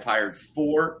 I've hired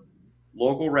 4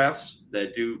 local refs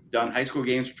that done high school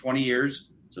games for 20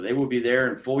 years. So they will be there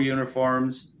in full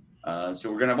uniforms. So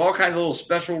we're going to have all kinds of little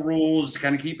special rules to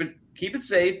kind of keep it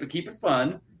safe, but keep it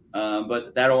fun.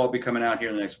 But that'll all be coming out here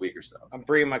in the next week or so. I'm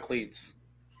bringing my cleats.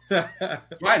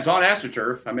 It's fine. It's on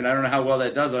AstroTurf. I mean, I don't know how well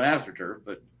that does on AstroTurf,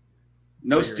 but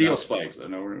no steel spikes. I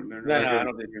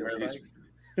don't think you're spikes.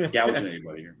 Gouging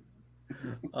anybody here.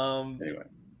 Anyway.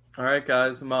 All right,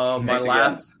 guys. My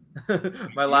last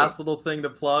little thing to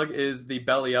plug is the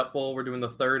Belly Up Bowl. We're doing the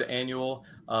 3rd annual,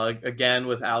 again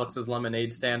with Alex's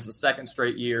Lemonade Stand. The 2nd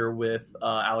straight year with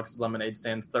Alex's Lemonade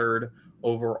Stand, 3rd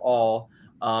overall.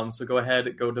 So go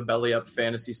ahead, go to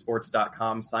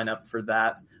bellyupfantasysports.com, sign up for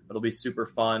that. It'll be super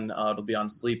fun. It'll be on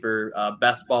Sleeper.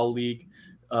 Best Ball League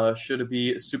should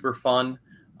be super fun.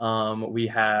 We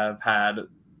have had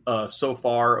so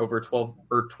far over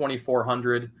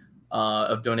 2,400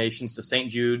 of donations to St.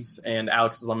 Jude's and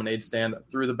Alex's Lemonade Stand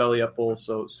through the Belly Up Bowl.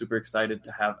 So super excited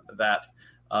to have that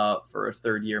for a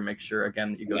 3rd year. Make sure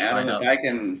again that you go sign up.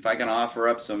 If I can offer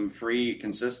up some free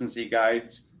consistency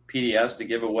guides, PDFs to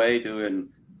give away to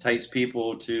entice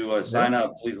people to sign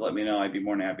up, please let me know. I'd be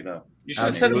more than happy to. You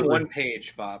should send them 1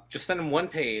 page, Bob. Just send them 1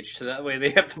 page, so that way they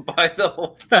have to buy the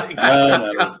whole thing.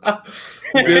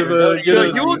 You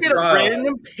will get a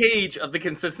random page of the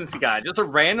consistency guide, just a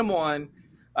random one.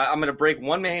 I'm going to break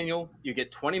 1 manual. You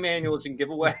get 20 manuals you can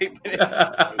give away.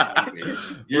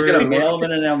 You're going to mail them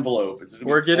in an envelope.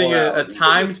 We're getting a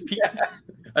timed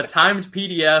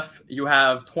PDF. You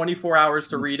have 24 hours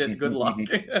to read it. Good luck.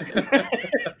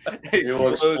 It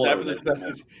explodes after this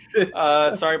message.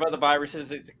 Sorry about the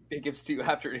viruses. It gives to you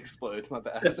after it explodes. My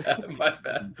bad. My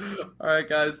bad. All right,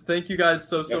 guys. Thank you guys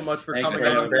so much for coming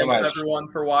on. Thanks everyone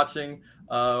for watching.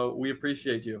 We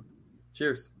appreciate you.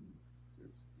 Cheers.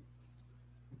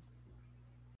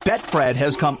 Betfred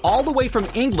has come all the way from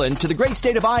England to the great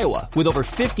state of Iowa with over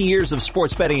 50 years of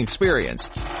sports betting experience.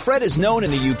 Fred is known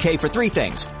in the UK for 3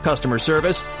 things: customer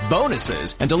service,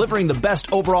 bonuses, and delivering the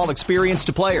best overall experience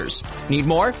to players. Need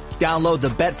more? Download the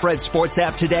Betfred Sports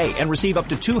app today and receive up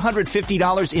to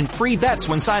 $250 in free bets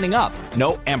when signing up.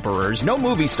 No emperors, no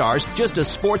movie stars, just a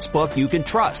sports book you can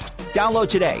trust. Download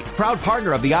today. Proud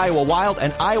partner of the Iowa Wild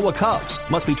and Iowa Cubs.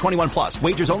 Must be 21 plus.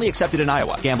 Wagers only accepted in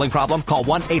Iowa. Gambling problem? Call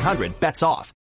 1-800-BETS-OFF.